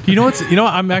laundry.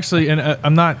 I'm actually, and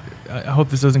I'm not, I hope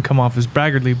this doesn't come off as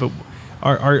braggartly, but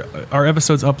our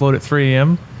episodes upload at 3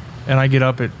 a.m. and I get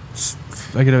up at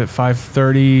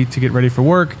 5:30 to get ready for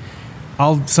work.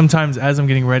 I'll sometimes, as I'm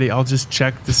getting ready, I'll just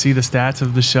check to see the stats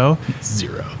of the show.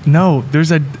 0. No,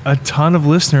 there's a ton of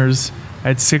listeners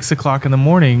at 6 o'clock in the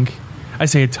morning. I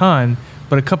say a ton,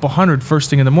 but a couple hundred first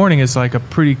thing in the morning is like a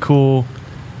pretty cool.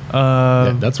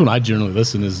 That's when I generally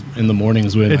listen, is in the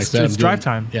mornings when it's drive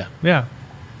time. Yeah.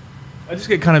 I just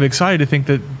get kind of excited to think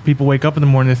that people wake up in the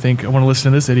morning and think, I want to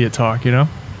listen to this idiot talk.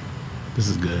 This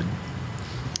is good.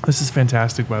 This is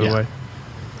fantastic, by the way.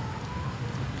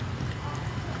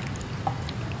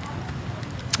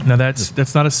 Now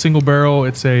that's not a single barrel.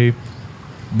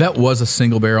 That was a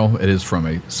single barrel. It is from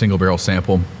a single barrel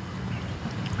sample.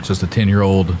 It's just a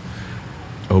 10-year-old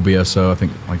OBSO. I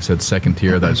think, like I said, second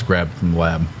tier that I just grabbed from the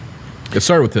lab. It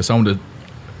started with this. I wanted to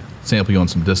sample you on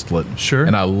some distillate. Sure.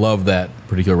 And I love that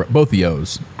particular, both the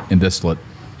O's in distillate.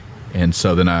 And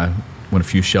so then I went a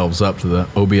few shelves up to the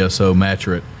OBSO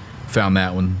Maturate, found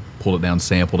that one, pulled it down,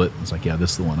 sampled it. It's like, yeah,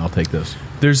 this is the one. I'll take this.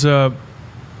 There's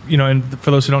and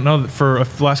for those who don't know, for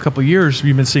the last couple of years,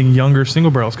 we've been seeing younger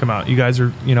single barrels come out. You guys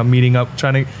are, meeting up,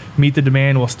 trying to meet the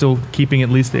demand while still keeping at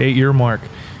least the 8-year mark.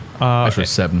 Actually,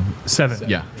 7. 7.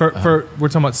 Yeah. For we're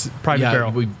talking about private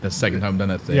barrel. That's the second time I've done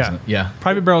that today, Yeah. isn't it? Yeah.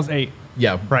 Private barrel's 8.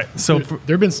 Yeah. Right. So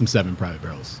there have been some 7 private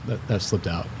barrels that slipped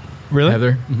out. Really? Have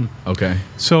there? Mm-hmm. Okay.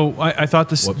 So I thought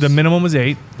the minimum was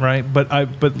 8, right? But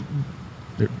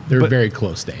they're very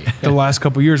close to 8. The last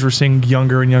couple of years, we're seeing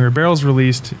younger and younger barrels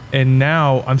released, and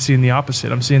now I'm seeing the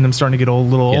opposite. I'm seeing them starting to get a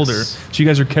little older. So you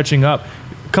guys are catching up.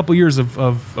 A couple of years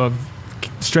of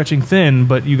stretching thin,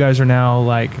 but you guys are now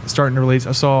like starting to release.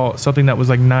 I saw something that was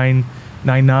like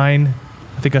 9.99.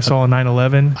 I think I saw a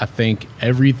 9.11. I think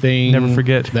everything Never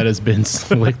forget. that has been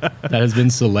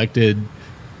selected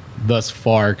thus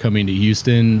far coming to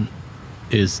Houston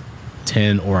is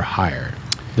 10 or higher.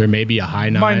 There may be a high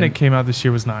 9. Mine that came out this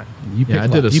year was 9. You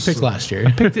picked last year.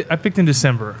 I picked in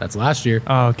December. That's last year.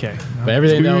 Oh, okay. But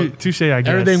everything touche, I guess.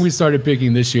 Everything we started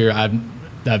picking this year,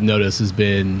 I've noticed has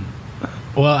been.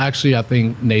 Well, actually, I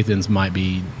think Nathan's might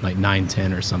be like 9,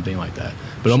 10 or something like that.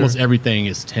 But almost everything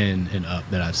is 10 and up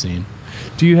that I've seen.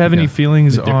 Do you have any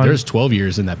feelings on? There's 12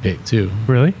 years in that pick too.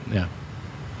 Really? Yeah.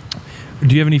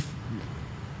 Do you have any?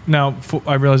 Now,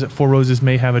 I realize that Four Roses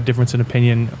may have a difference in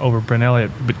opinion over Brent Elliott,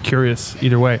 but curious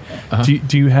either way. Uh-huh.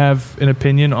 Do you have an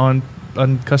opinion on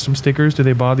custom stickers? Do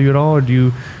they bother you at all, or do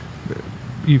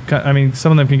you? I mean,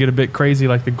 some of them can get a bit crazy,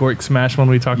 like the Gork Smash one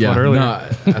we talked about earlier. No,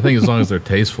 I think as long as they're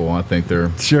tasteful, I think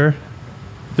they're sure.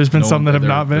 There's been some that have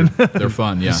not been. They're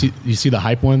fun. Yeah. You see the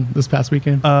hype one this past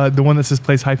weekend? The one that says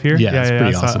 "Place Hype Here." Yeah, it's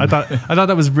pretty awesome. I thought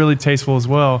that was really tasteful as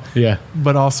well. Yeah,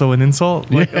 but also an insult.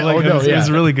 It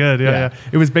was really good. Yeah.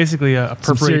 It was basically a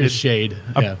perforated shade,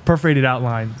 perforated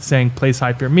outline saying "Place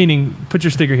Hype Here," meaning put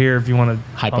your sticker here if you want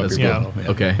to hype up your bottle. Yeah.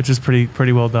 Okay, which is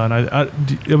pretty well done.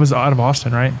 It was out of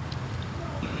Austin, right?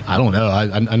 I don't know.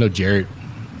 I know Jarrett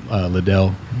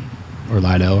Liddell or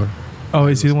Lydell. Oh,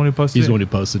 is he the one who posted it? He's the one who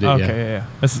posted it, okay, yeah.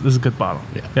 This is a good bottle.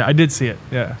 Yeah, I did see it.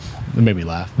 Yeah. It made me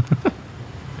laugh.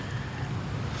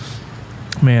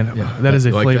 Man, that is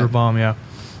a flavor bomb, yeah.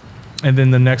 And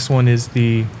then the next one is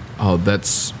the... Oh,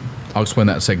 I'll explain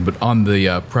that in a second. But on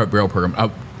the prep barrel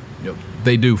program,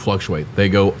 they do fluctuate. They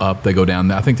go up, they go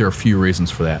down. I think there are a few reasons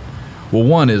for that. Well,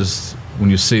 one is when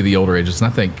you see the older ages,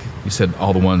 and I think you said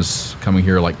all the ones coming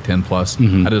here are like 10 plus.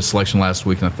 Mm-hmm. I did a selection last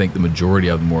week, and I think the majority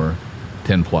of them were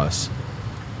 10 plus.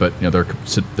 But there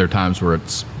are times where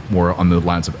it's more on the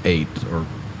lines of 8.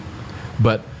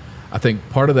 But I think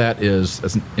part of that is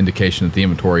as an indication that the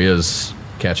inventory is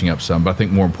catching up some. But I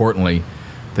think more importantly,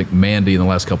 I think Mandy in the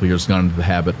last couple of years has gone into the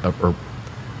habit of, or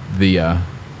the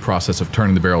process of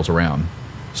turning the barrels around,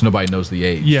 so nobody knows the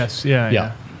age. Yes,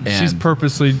 yeah. She's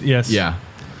purposely, yes. Yeah.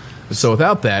 So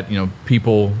without that,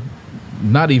 people,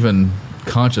 not even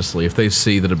consciously, if they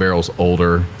see that a barrel's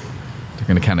older, they're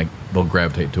going to they'll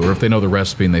gravitate to it. Or if they know the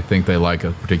recipe and they think they like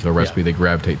a particular recipe, they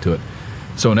gravitate to it.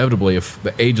 So inevitably, if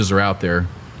the ages are out there,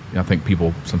 I think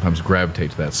people sometimes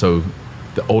gravitate to that. So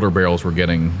the older barrels were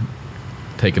getting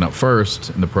taken up first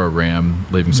in the program,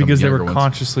 leaving some because younger they were ones.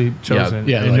 consciously chosen.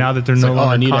 Yeah, and now that they're no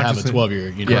longer I need consciously, to have a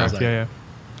 12-year. Yeah.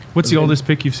 What's the oldest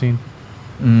pick you've seen?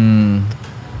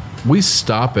 We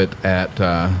stop it at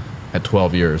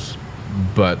 12 years,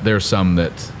 but there's some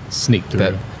that sneak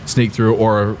through,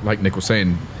 or like Nick was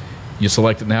saying, you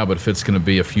select it now, but if it's going to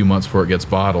be a few months before it gets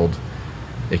bottled,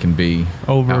 it can be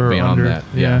over out beyond under, that.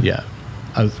 Yeah.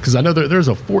 Because I know there's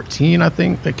a 14, I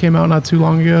think, that came out not too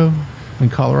long ago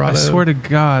in Colorado. I swear to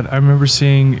God, I remember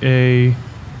seeing a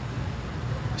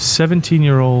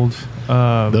 17-year-old.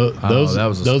 Those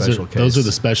are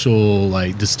the special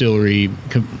like distillery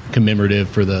commemorative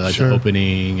for the the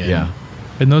opening. And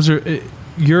and those are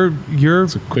your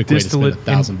it's a quick way to spend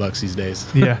 $1,000 these days.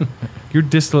 Yeah, your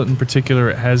distillate in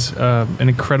particular has an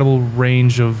incredible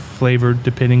range of flavor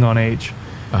depending on age.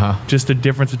 Just the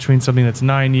difference between something that's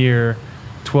 9-year,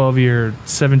 12-year,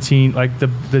 17. Like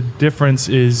the difference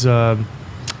is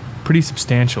pretty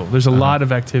substantial. There's a lot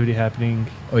of activity happening.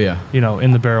 Oh yeah,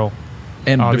 in the barrel.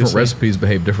 And obviously. Different recipes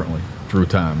behave differently through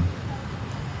time.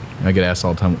 I get asked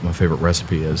all the time what my favorite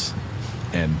recipe is.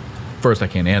 And first I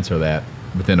can't answer that.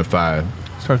 But then if I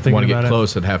want to get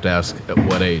close, I'd have to ask at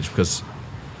what age, because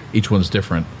each one's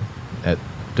different at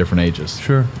different ages.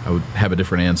 Sure. I would have a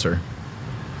different answer.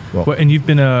 Well, and you've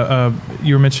been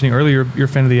you were mentioning earlier, you're a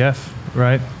fan of the F,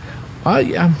 right?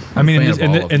 Yeah. I mean,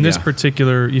 in this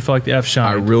particular, you feel like the F shine.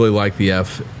 I really like the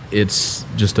F. It's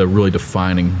just a really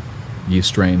defining yeast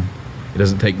strain. It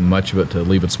doesn't take much of it to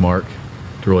leave its mark,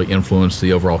 to really influence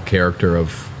the overall character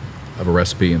of a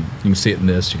recipe. And you can see it in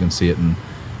this. You can see it in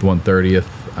the 130th,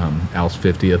 Al's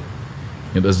 50th.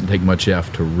 It doesn't take much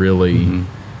F to really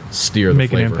steer the flavor.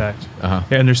 Make an impact. Yeah,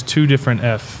 and there's 2 different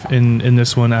F in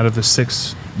this one out of the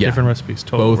 6 different recipes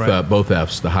total, right? Both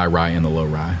Fs, the high rye and the low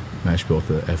rye, mash bill with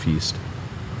the F yeast.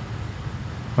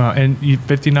 And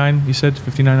 59, you said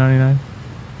 $59.99?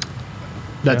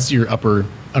 That's your upper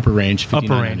range.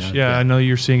 Upper range, yeah. I know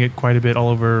you're seeing it quite a bit all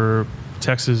over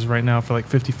Texas right now for like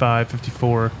 55,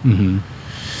 54.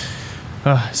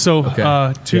 It's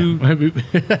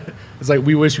like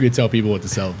we wish we could tell people what to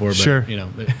sell it for, but sure. They're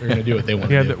going to do what they want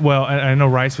to do. Well, I know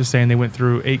Rice was saying they went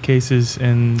through 8 cases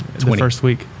in the first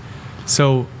week.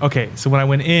 So when I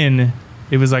went in,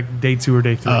 it was like day 2 or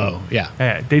day 3. Oh, yeah.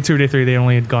 Yeah, day 2 or day 3, they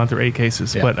only had gone through 8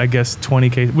 cases, but I guess 20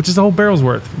 cases, which is the whole barrel's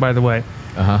worth, by the way.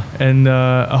 And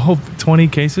a whole 20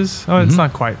 cases. Oh, it's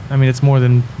not quite. I mean, it's more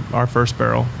than our first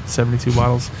barrel, 72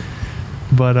 bottles.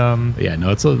 But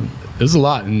it's a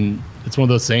lot, and it's one of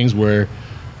those things where,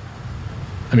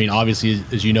 I mean, obviously,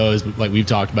 as you know, like we've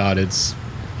talked about, it's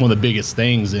one of the biggest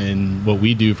things in what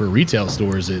we do for retail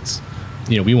stores. It's,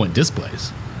 we want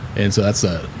displays, and so I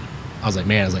was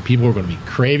like, people are going to be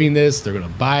craving this. They're going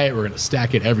to buy it. We're going to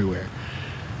stack it everywhere.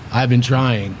 I've been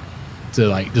trying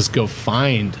to just go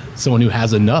find someone who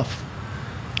has enough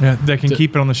that can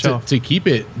keep it on the shelf to keep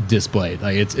it displayed.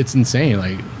 Like it's insane.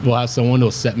 Like we'll have someone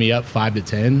who'll set me up 5 to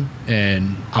 10,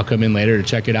 and I'll come in later to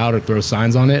check it out or throw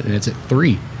signs on it, and it's at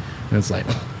 3, and it's like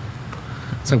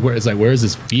where is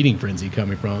this feeding frenzy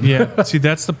coming from? Yeah, see,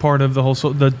 that's the part of the whole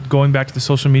going back to the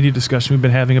social media discussion we've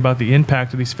been having about the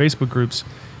impact of these Facebook groups.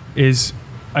 Is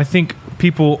I think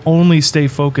people only stay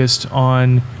focused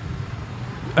on,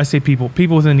 I say people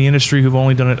within the industry who've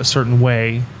only done it a certain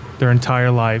way their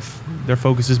entire life. Their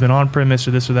focus has been on premise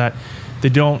or this or that. They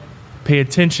don't pay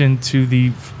attention to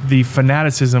the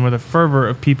fanaticism or the fervor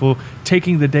of people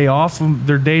taking the day off from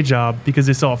their day job because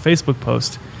they saw a Facebook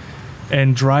post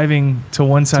and driving to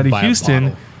one side of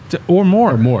Houston or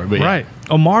more. But right.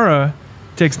 Omara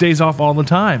takes days off all the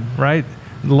time, right?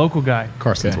 The local guy.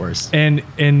 Carson's worse. And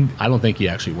I don't think he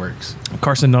actually works.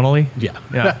 Carson Nunnally?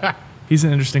 Yeah. He's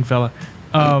an interesting fella.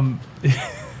 I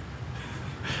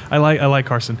like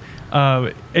Carson.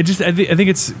 I think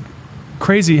it's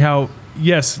crazy how,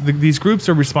 yes, these groups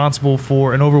are responsible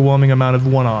for an overwhelming amount of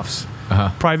one-offs,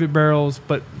 private barrels,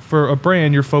 but for a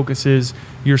brand, your focus is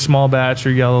your small batch,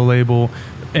 your yellow label,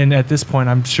 and at this point,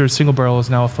 I'm sure single barrel is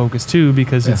now a focus too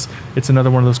because it's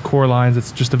another one of those core lines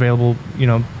that's just available,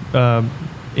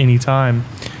 anytime.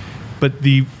 But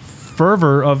the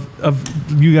fervor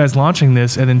of you guys launching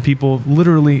this, and then people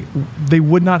literally, they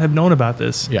would not have known about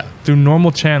this through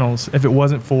normal channels if it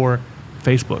wasn't for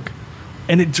Facebook.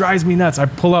 And it drives me nuts. I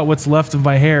pull out what's left of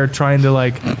my hair trying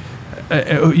to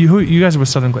you guys were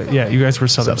Southern Glazed. Yeah, you guys were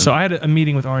Southern. So I had a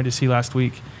meeting with R&DC last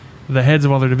week, the heads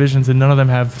of all their divisions, and none of them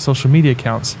have social media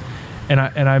accounts. And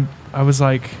I was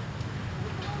like,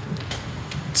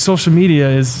 social media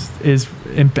is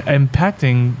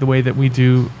impacting the way that we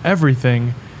do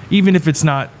everything, even if it's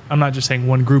not, I'm not just saying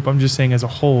one group, I'm just saying as a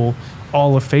whole,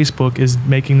 all of Facebook is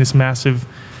making this massive,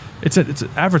 it's an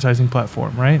advertising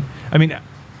platform, right? I mean,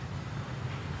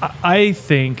 I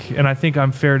think, and I think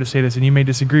I'm fair to say this, and you may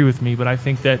disagree with me, but I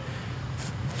think that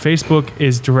Facebook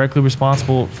is directly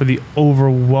responsible for the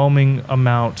overwhelming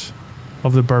amount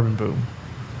of the bourbon boom.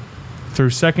 Through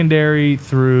secondary,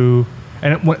 through,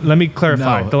 and let me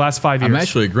clarify, the last 5 years. I'm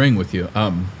actually agreeing with you.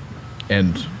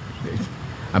 And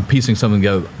I'm piecing something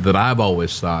together that I've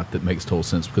always thought that makes total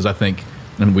sense because I think,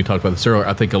 and we talked about this earlier,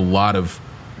 I think a lot of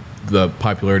the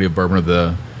popularity of bourbon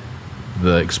or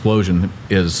the explosion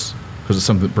is because it's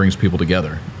something that brings people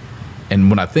together. And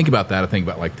when I think about that, I think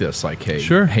about like this, like,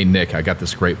 hey, Nick, I got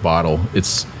this great bottle.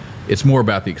 It's more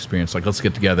about the experience. Like, let's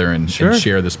get together and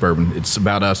share this bourbon. It's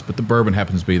about us, but the bourbon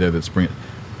happens to be there that's bringing.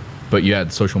 But you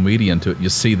add social media into it, you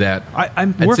see that.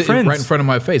 We're friends. Right in front of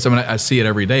my face. I mean, I see it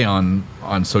every day on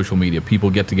social media. People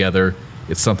get together.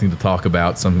 It's something to talk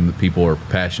about, something that people are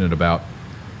passionate about.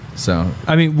 So,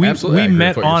 I mean, we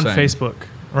met on Facebook,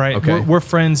 right? Okay. We're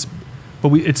friends,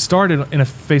 but it started in a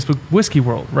Facebook whiskey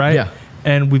world, right? Yeah.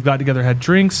 And we've got together, had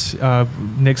drinks.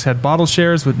 Nick's had bottle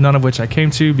shares, with none of which I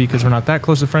came to because we're not that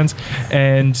close of friends.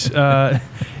 And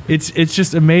it's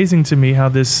just amazing to me how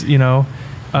this,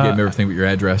 getting everything but your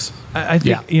address. I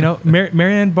think,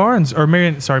 Marianne Barnes, or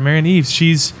Marianne Eves,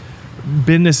 she's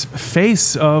been this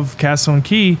face of Castle and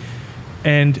Key.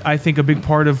 And I think a big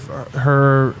part of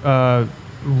her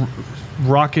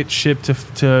rocket ship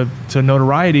to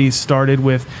notoriety started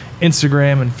with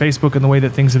Instagram and Facebook and the way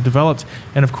that things have developed.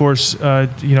 And of course,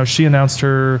 she announced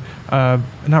her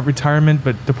not retirement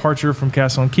but departure from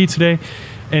Castle and Key today.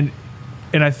 And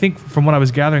I think from what I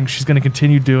was gathering, she's going to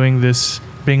continue doing this,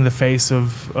 being the face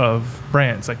of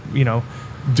brands,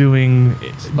 doing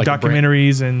like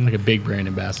documentaries and like a big brand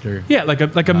ambassador. Yeah,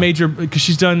 like a major, because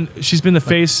she's been the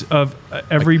face of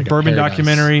every bourbon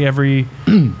documentary.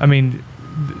 I mean,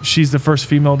 she's the first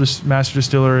female master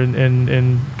distiller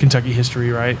in Kentucky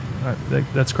history, right?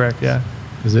 That's correct. Yeah.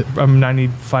 Is it? I'm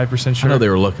 95% sure. I know they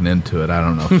were looking into it. I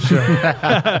don't know. For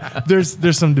sure.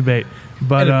 There's some debate,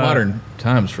 but and in modern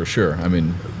times, for sure. I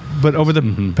mean, but over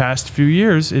the past few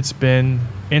years, it's been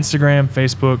Instagram,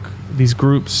 Facebook, these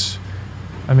groups.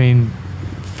 I mean,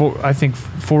 I think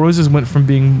Four Roses went from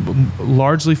being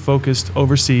largely focused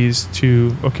overseas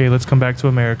to, okay, let's come back to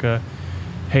America.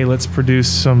 Hey, let's produce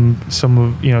some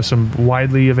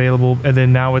widely available, and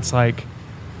then now it's like,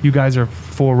 you guys are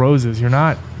Four Roses. You're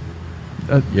not.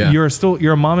 You're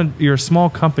a small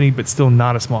company, but still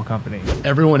not a small company.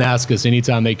 Everyone asks us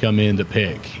anytime they come in to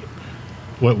pick,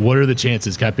 what are the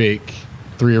chances? Can I pick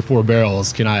 3 or 4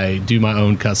 barrels? Can I do my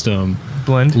own custom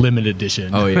blend, limited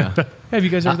edition? Oh yeah. Have you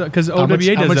guys ever? Because OWA does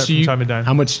that from time to time.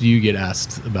 How much do you get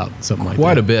asked about something like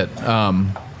Quite that? A bit.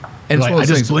 And I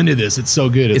just blended this. It's so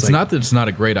good. It's not that it's not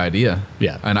a great idea.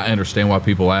 Yeah. And I understand why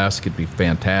people ask. It'd be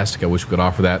fantastic. I wish we could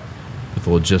offer that. But the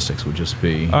logistics would just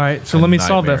be all right. So let me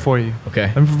solve that for you. Okay.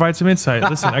 Let me provide some insight.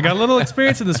 Listen, I got a little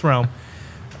experience in this realm.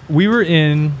 We were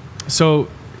in. So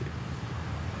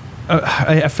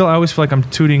I always feel like I'm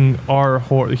tooting our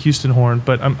horn, the Houston horn,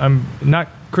 but I'm not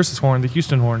Chris's horn, the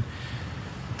Houston horn.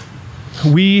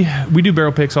 We do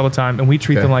barrel picks all the time, and we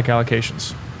treat them like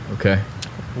allocations. Okay.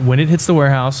 When it hits the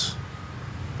warehouse,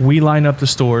 we line up the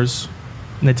stores,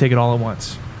 and they take it all at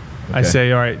once. I Okay.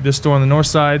 say, all right, this store on the north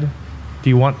side, do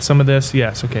you want some of this?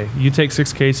 Yes. Okay. You take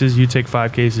 6 cases. You take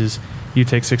 5 cases. You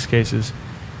take 6 cases.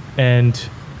 And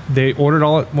they order it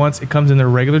all at once. It comes in their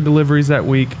regular deliveries that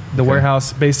week. The Okay.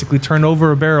 warehouse basically turned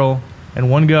over a barrel in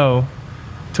one go,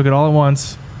 took it all at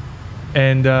once,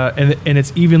 and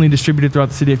it's evenly distributed throughout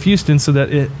the city of Houston so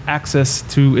that access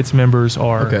to its members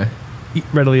are Okay.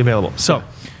 readily available. So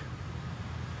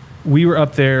we were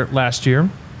up there last year,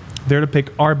 there to pick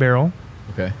our barrel.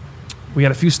 Okay. We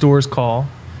had a few stores call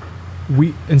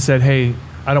and said, hey,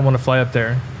 I don't want to fly up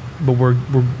there, but we're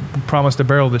promised a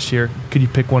barrel this year. Could you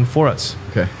pick one for us?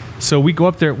 Okay. So we go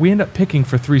up there. We end up picking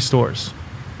for 3 stores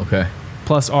Okay.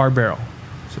 plus our barrel.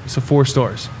 So 4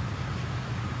 stores.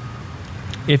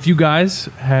 If you guys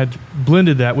had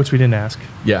blended that, which we didn't ask,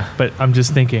 Yeah. but I'm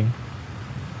just thinking,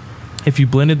 if you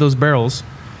blended those barrels,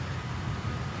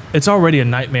 it's already a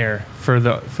nightmare for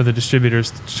the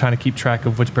distributors trying to keep track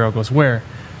of which barrel goes where.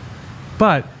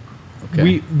 But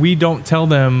Okay. we don't tell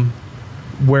them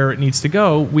where it needs to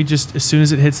go. We just, as soon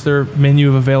as it hits their menu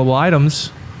of available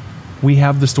items, we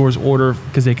have the stores order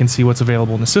because they can see what's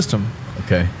available in the system.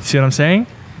 Okay. See what I'm saying?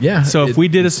 Yeah. So if we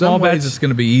did a in some small ways batch- it's going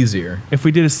to be easier. If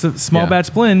we did a small Yeah.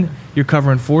 batch blend, you're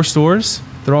covering 4 stores.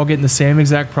 They're all getting the same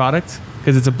exact product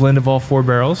because it's a blend of all 4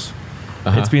 barrels.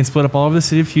 Uh-huh. It's being split up all over the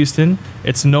city of Houston.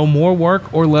 It's no more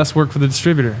work or less work for the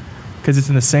distributor because it's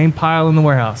in the same pile in the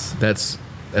warehouse. That's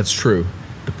true.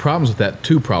 The problems with that,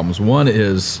 2 problems. One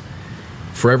is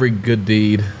for every good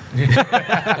deed.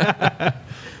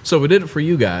 So if we did it for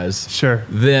you guys, Sure.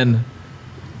 then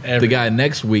the guy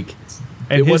next week,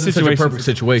 And it his wasn't such a situation's- perfect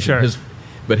situation. Sure.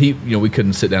 But we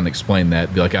couldn't sit down and explain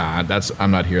that. Be like,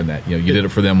 I'm not hearing that. You did it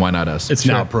for them. Why not us? It's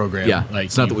Sure. now programmed. Yeah. Like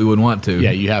It's not that we wouldn't want to.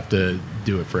 Yeah, you have to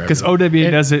do it for Because everyone. OWA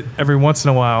And- does it every once in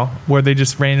a while where they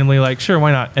just randomly like, sure,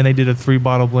 why not? And they did a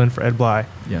 3-bottle blend for Ed Bly.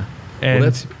 Yeah.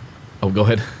 And Go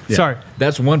ahead. Sorry.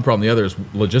 That's one problem. The other is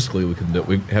logistically we can do it.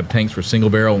 We have tanks for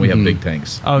single barrel and we have big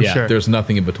tanks. Oh, Yeah. sure. There's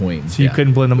nothing in between. So you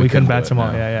couldn't blend them. We couldn't batch do them it,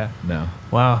 all. no. Yeah. No.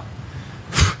 Wow.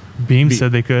 Beam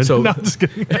said they could. So- no, I'm just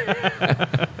kidding.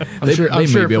 I'm sure may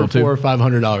for be able to. $400 or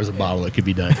 $500 a bottle, it could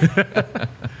be done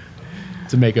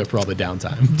to make up for all the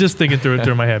downtime. Just thinking through it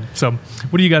through my head. So,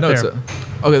 what do you got No, there?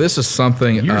 okay, this is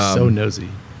something. You're so nosy.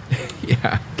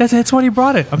 Yeah, That's why you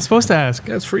brought it. I'm supposed to ask.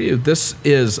 that's for you. This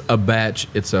is a batch.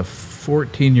 It's a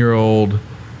 14-year-old.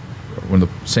 When the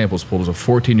sample's pulled, it's a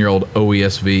 14-year-old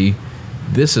OESV.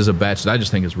 This is a batch that I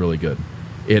just think is really good.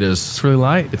 It is. It's really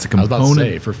light. It's a I was about component.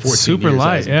 to say, for 14 Super years,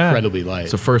 light, that's yeah. incredibly light.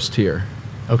 It's a first tier.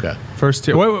 Okay. First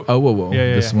tier. Wait. Oh, whoa.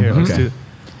 Yeah. This one? Here, let's Okay. do-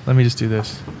 let me just do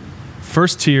this.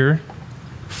 First tier,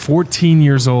 14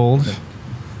 years old.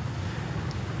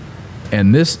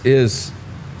 And this does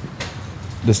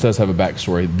have a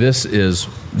backstory. This is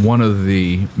one of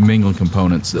the mingling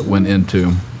components that went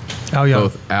into Oh, yeah.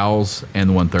 both Owls and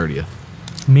the 130th.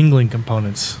 Mingling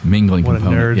components. Mingling What a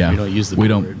component. nerd. Yeah. We don't use the we big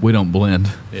don't word. we don't blend.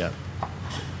 Yeah.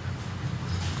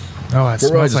 Oh, it I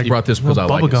smells just like brought this because I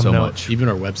like it bubblegum so note. much. Even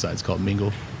our website's called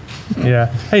Mingle. Yeah.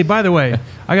 Hey, by the way,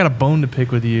 I got a bone to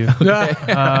pick with you.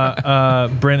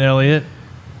 Brent Elliott.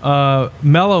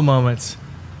 Mellow moments.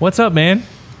 What's up, man?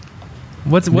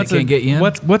 What's can't get you in?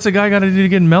 What's a guy got to do to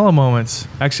get in mellow moments?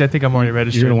 Actually, I think I'm already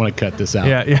registered. You're going to want to cut this out.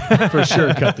 Yeah. For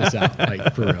sure, cut this out.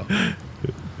 Like, for real.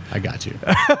 I got you.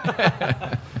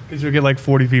 Because you'll get like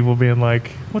 40 people being like,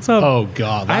 "What's up?" Oh,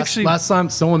 God. Last time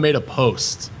someone made a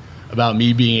post about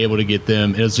me being able to get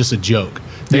them. It was just a joke.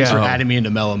 Thanks Yeah. for adding me into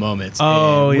Mellow Moments.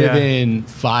 Oh, And yeah. Within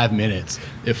 5 minutes,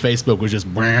 if Facebook was just,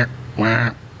 wah,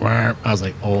 wah, wah, I was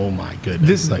like, oh, my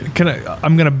goodness. This, Like,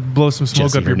 I'm gonna blow some smoke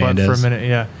Jesse up your butt for a Hernandez. minute.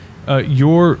 Yeah,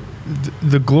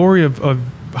 the glory of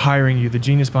hiring you, the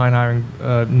genius behind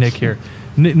hiring Nick here.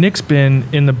 Nick's been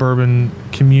in the bourbon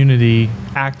community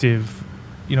active.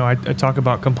 You know, I talk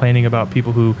about complaining about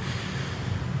people who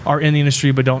are in the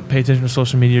industry but don't pay attention to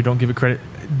social media, don't give it credit.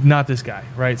 Not this guy,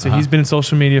 right? So he's been in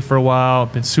social media for a while,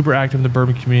 been super active in the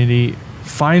bourbon community,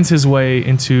 finds his way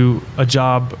into a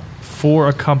job for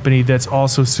a company that's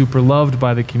also super loved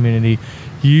by the community.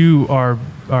 You are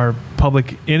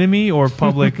public enemy or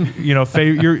public,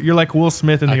 you're like Will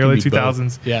Smith in I the can early be both.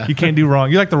 2000s. Yeah. You can't do wrong.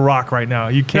 You're like The Rock right now.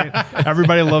 You can't.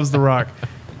 Everybody loves The Rock.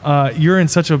 You're in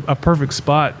such a perfect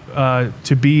spot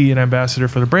to be an ambassador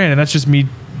for the brand, and that's just me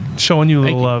showing you a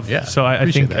little Thank you. love. Yeah, So I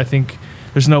appreciate think that.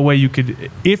 there's no way you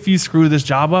could, if you screw this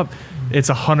job up, it's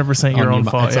 100% your On own you-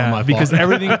 fault. it's on my fault. Because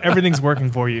everything's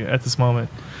working for you at this moment.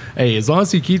 hey, as long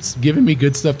as he keeps giving me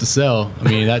good stuff to sell, I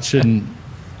mean, that shouldn't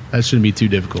be too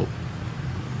difficult.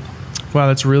 Wow,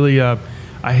 that's really. I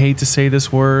hate to say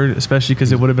this word, especially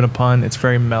because it would have been a pun. It's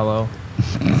very mellow.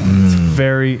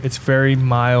 It's very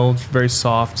mild, very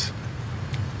soft.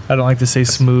 I don't like to say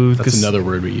smooth. That's 'cause another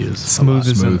word we use. Smooth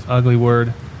is an ugly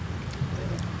word.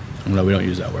 No, we don't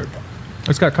use that word.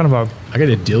 It's got kind of I got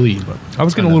a dilly, but I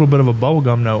was getting a little bit of a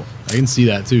bubblegum note. I can see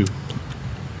that too.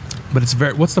 But it's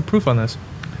very. What's the proof on this?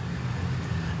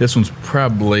 This one's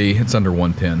probably it's under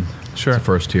 110. Sure. It's the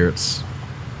first tier. It's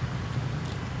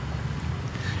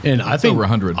And I think over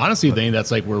 100. Honestly, I think that's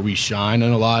like where we shine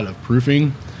in a lot of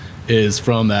proofing is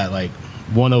from that like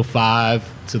 105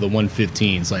 to the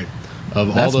 115s. Like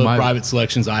of That's all the my- private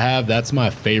selections I have, that's my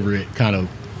favorite kind of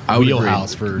I would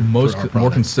wheelhouse agree. for most for our more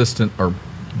product. consistent or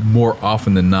more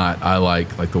often than not. I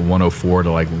like the 104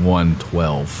 to like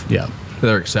 112. Yeah.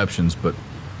 There are exceptions, but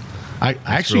I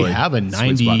actually really have a sweet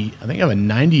 90. spot. I think I have a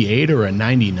 98 or a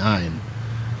 99.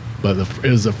 But it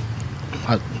was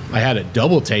I had a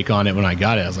double take on it when I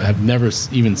got it. I was like, I've never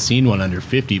even seen one under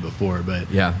 50 before. But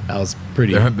yeah, that was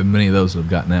pretty. there haven't been many of those that have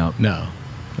gotten out. No,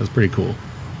 that was pretty cool.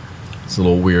 It's a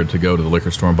little weird to go to the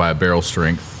liquor store and buy a barrel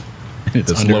strength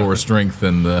that's under- lower strength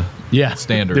than the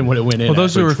standard than what it went in. Well,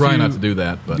 those at. are We a try few- not to do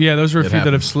that, but Yeah, those are a it few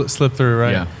that have happens. slipped through,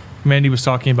 right? Yeah. Mandy was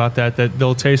talking about that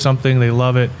they'll taste something, they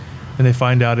love it, and they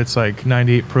find out it's like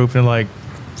 98 proof, and like,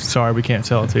 sorry, we can't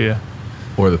sell it to you.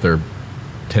 Or that they're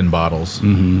 10 bottles.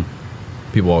 Mm-hmm.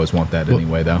 People always want that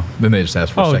anyway, though. Then they just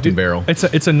ask for a second dude, barrel.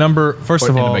 It's a number. First Or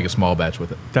of to all, make a small batch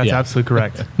with it. that's Yeah. absolutely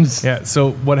correct. Yeah.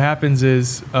 So what happens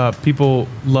is people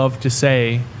love to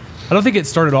say, I don't think it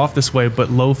started off this way, but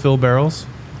low fill barrels.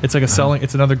 It's like a selling.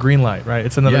 It's another green light, right?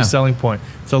 It's another Yeah. selling point.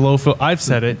 It's a low fill. I've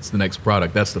said it. It's the next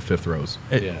product. That's the fifth rose.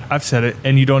 Yeah. I've said it,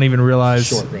 and you don't even realize.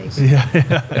 Short rose.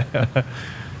 Yeah.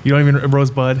 You don't even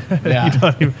rosebud.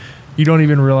 Yeah. you don't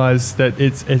even realize that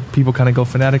people kind of go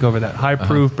fanatic over that high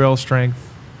proof barrel strength,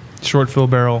 short fill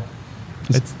barrel.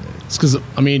 It's It's because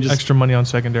I mean, just extra money on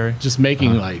secondary. just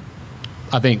making like,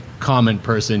 I think common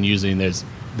person using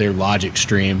their logic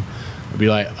stream would be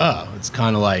like, oh, it's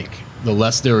kind of like the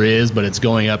less there is, but it's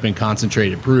going up in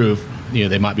concentrated proof. You know,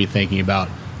 they might be thinking about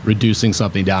reducing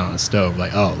something down on a stove.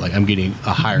 Like, oh, like I'm getting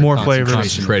a higher More flavors. concentration of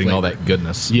Concentrating all flavor. that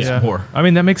goodness. Yeah. More. I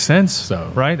mean, that makes sense.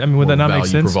 So, right? I mean, would More that not make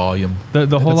value sense? per volume. The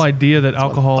whole That's- idea that Well,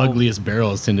 alcohol. ugliest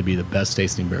barrels tend to be the best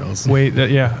tasting barrels. Wade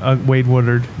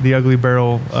Woodard, the ugly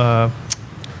barrel.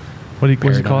 What's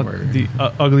it called? Paradigm or- The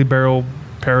ugly barrel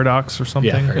paradox or something.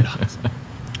 Yeah, paradox.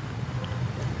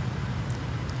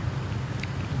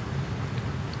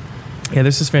 Yeah,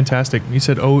 this is fantastic. You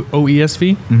said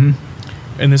OESV,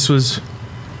 and this was.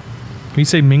 When you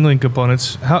say mingling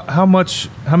components, how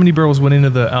many barrels went into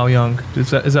the Al Young?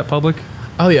 Is that public?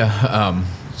 Oh, yeah.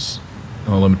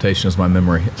 No limitation is my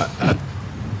memory.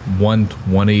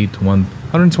 120 to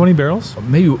 120 barrels.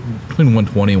 maybe between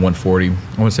 120 and 140. I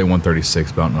want to say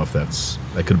 136, but I don't know if that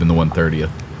could have been the 130th.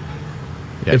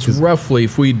 Yeah, It's 'cause- roughly,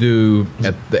 if we do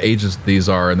at the ages these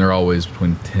are, and they're always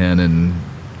between 10 and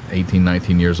 18,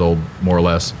 19 years old, more or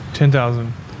less.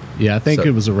 10,000. yeah, I think So-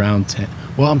 it was around 10.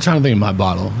 Well, I'm trying to think of my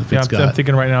bottle. If Yeah, it's I'm got,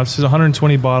 thinking right now. It says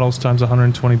 120 bottles times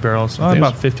 120 barrels. think About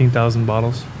it's- 15,000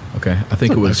 bottles. Okay, I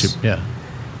think it was yeah,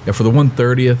 for the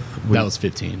 130th. that was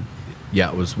 15. Yeah,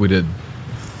 it was. We did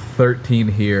 13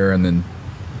 here, and then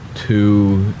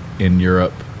 2 in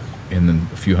Europe, and then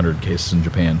a few hundred cases in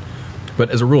Japan. But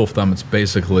as a rule of thumb, it's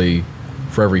basically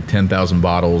for every 10,000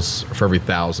 bottles, for every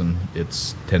 1,000,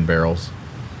 it's 10 barrels.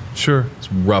 Sure.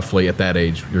 It's roughly at that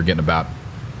age, you're getting about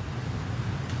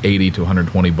 80 to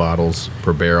 120 bottles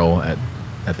per barrel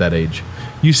at that age.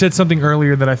 You said something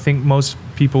earlier that I think most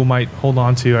people might hold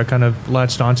on to. I kind of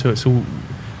latched onto it. So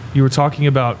you were talking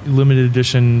about limited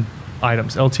edition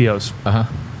items, LTOs.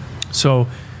 So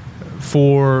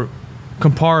for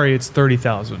Campari, it's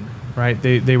 30,000, right?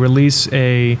 They release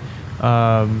a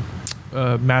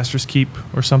Master's Keep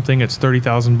or something. It's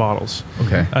 30,000 bottles.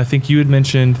 Okay. I think you had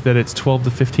mentioned that it's 12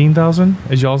 to 15,000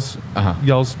 as y'all's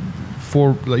More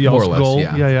or less, goal.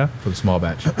 yeah. For the small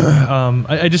batch.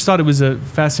 I just thought it was a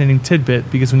fascinating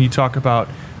tidbit because when you talk about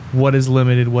what is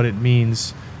limited, what it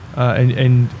means,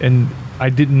 and I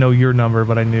didn't know your number,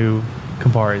 but I knew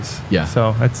Campari's. Yeah.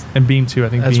 So that's and Beam too. I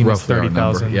think That's Beam is roughly our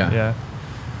number, 30,000. yeah.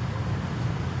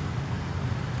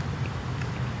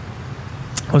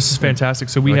 Well, this is fantastic.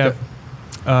 So we Like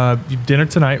have dinner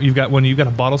tonight. You've got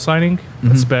a bottle signing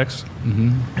at Specs,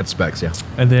 At Specs, yeah.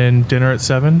 and then dinner at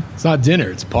 7. It's not dinner;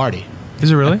 it's a party.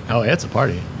 Is it really? Oh, yeah, it's a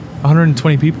party.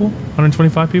 120 people?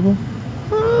 125 people?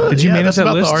 Did you yeah, manage that's that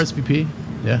about list? the RSVP.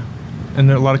 Yeah. And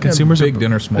there are a lot of consumers. Big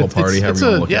dinner, small party, however you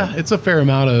want to look at it. It's a fair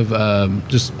amount of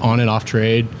just on and off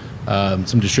trade. Some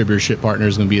distributorship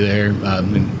partners going to be there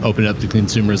and open it up to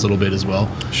consumers a little bit as well.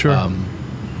 Sure. How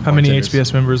many bartenders.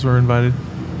 HBS members were invited?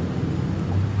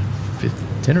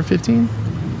 10 or 15?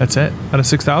 That's it? Out of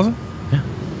 6,000? Yeah.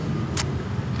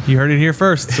 You heard it here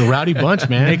first. It's a rowdy bunch,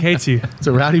 man. Nick hates you. It's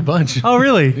a rowdy bunch. Oh,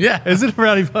 really? Yeah. Is it a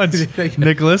rowdy bunch,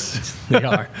 Nicholas? They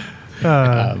are.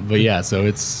 But yeah, so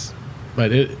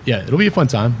it'll be a fun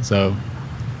time. So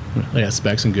yeah,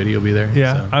 Specs and Goody will be there.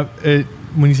 Yeah. So.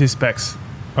 When you say Specs,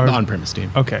 the on-premise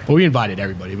team. Okay. Well, we invited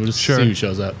everybody. We'll just Sure. see who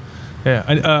shows up.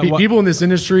 Yeah. People in this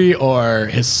industry are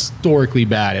historically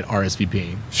bad at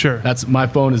RSVPing. Sure. That's my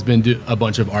phone has been a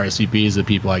bunch of RSVPs of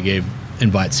people I gave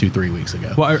invites to 3 weeks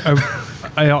ago. Well,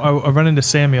 I run into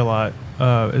Sammy a lot.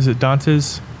 Is it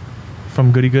Dantes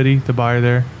from Goody Goody, the buyer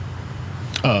there?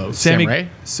 Oh, Sammy, Sam Ray?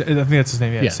 I think that's his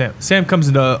name. Yeah, Yeah. Sam. Sam comes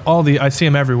into I see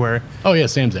him everywhere. Oh yeah,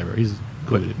 Sam's ever. He's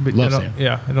cool. But Love I Sam.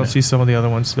 Yeah, I don't see some of the other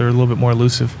ones. They're a little bit more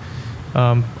elusive.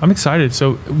 I'm excited.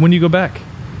 So when do you go back?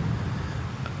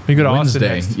 You go to Austin Wednesday.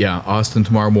 next. Yeah, Austin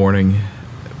tomorrow morning.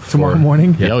 Tomorrow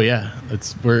morning? Yeah. Oh yeah,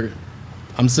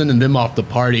 I'm sending them off the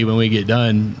party when we get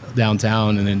done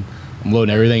downtown, and then I'm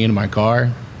loading everything into my car,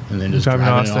 and then just Driving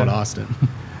driving to it all to Austin.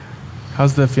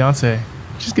 How's the fiance?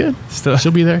 She's good. Still,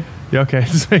 She'll be there. yeah, okay.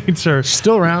 Just making sure. She's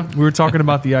still around. We were talking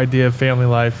about the idea of family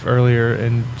life earlier,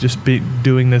 and just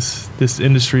doing this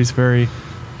industry is very.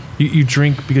 You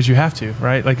drink because you have to,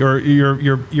 right? Like, or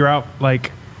you're out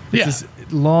like Yeah. this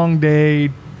long day.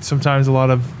 Sometimes a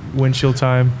lot of windshield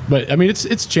time. But I mean,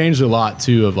 it's changed a lot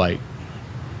too. Of like,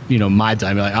 my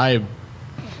time. Like I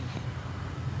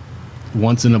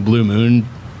once in a blue moon,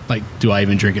 like, do I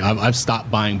even drink it? I've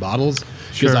stopped buying bottles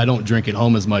because Sure. I don't drink at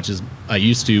home as much as I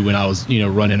used to when I was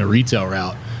running a retail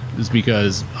route. It's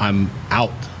because I'm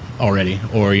out already,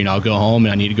 or I'll go home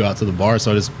and I need to go out to the bar,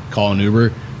 so I just call an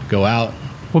Uber, go out.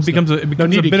 Well, it becomes a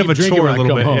bit of a chore a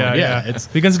little bit. Yeah. It's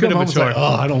becomes a bit of a it's chore. like,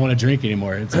 oh, I don't want to drink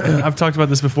anymore. It's I've talked about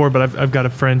this before, but I've got a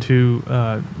friend who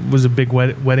was a big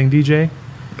wedding DJ,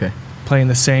 Okay. playing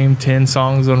the same 10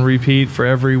 songs on repeat for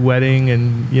every wedding,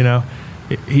 and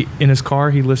he in his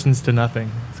car he listens to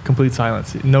nothing. It's complete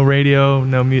silence. No radio,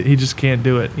 no music. He just can't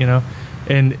do it.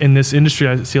 And in this industry,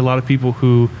 I see a lot of people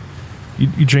who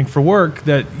you drink for work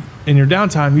that. In your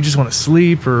downtime, you just want to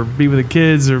sleep or be with the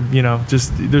kids, or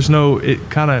just there's no. It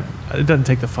doesn't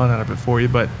take the fun out of it for you,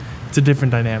 but it's a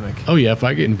different dynamic. oh yeah, if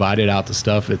I get invited out to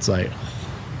stuff, it's like,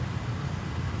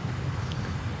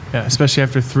 Yeah, especially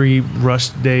after 3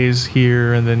 rushed days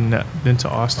here and then to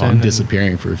Austin. I'm and-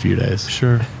 disappearing for a few days.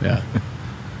 Sure. Yeah.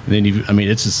 And then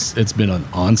it's been an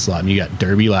onslaught. You got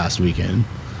Derby last weekend.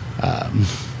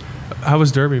 How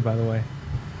was Derby, by the way?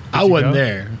 I you wasn't go?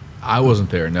 there. I wasn't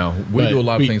there. No, we But do a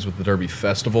lot of we- things with the Derby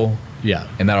Festival, Yeah.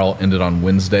 and that all ended on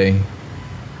Wednesday.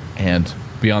 And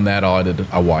beyond that,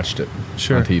 I watched it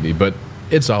Sure. on TV. But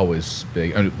it's always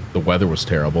big. I mean, the weather was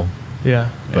terrible, Yeah.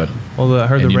 but Well, I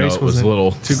heard And the you know, race it was wasn't a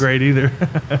little- too great either.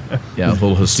 yeah, a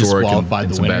little historic Disqualified in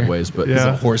the some bad winner. ways. But Yeah.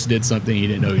 The horse did something he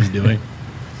didn't know he was doing.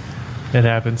 It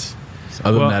happens.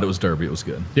 other Well- than that, it was Derby. It was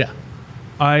good. Yeah.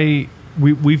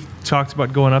 We've talked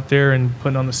about going up there and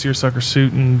putting on the seersucker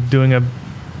suit and doing a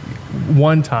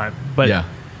one time, but Yeah.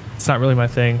 it's not really my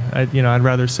thing. I'd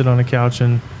rather sit on a couch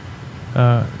and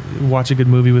watch a good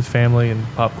movie with family and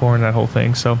popcorn, that whole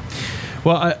thing. So,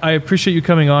 well, I appreciate you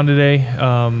coming on today.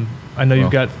 I know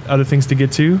you've got other things to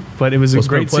get to, but it was Well, it's a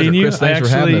been a great pleasure, seeing you. Chris. Thanks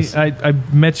for having us. I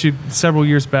met you several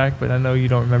years back, but I know you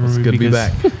don't remember It's me good to be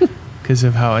because back. because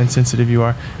of how insensitive you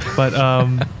are. But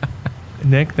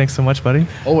Nick, thanks so much, buddy.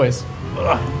 Always.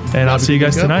 And I'll see you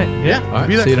guys Good. tonight. Yeah. All right,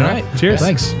 Be there. see you All tonight. right. Cheers.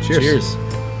 Thanks. Cheers. Cheers.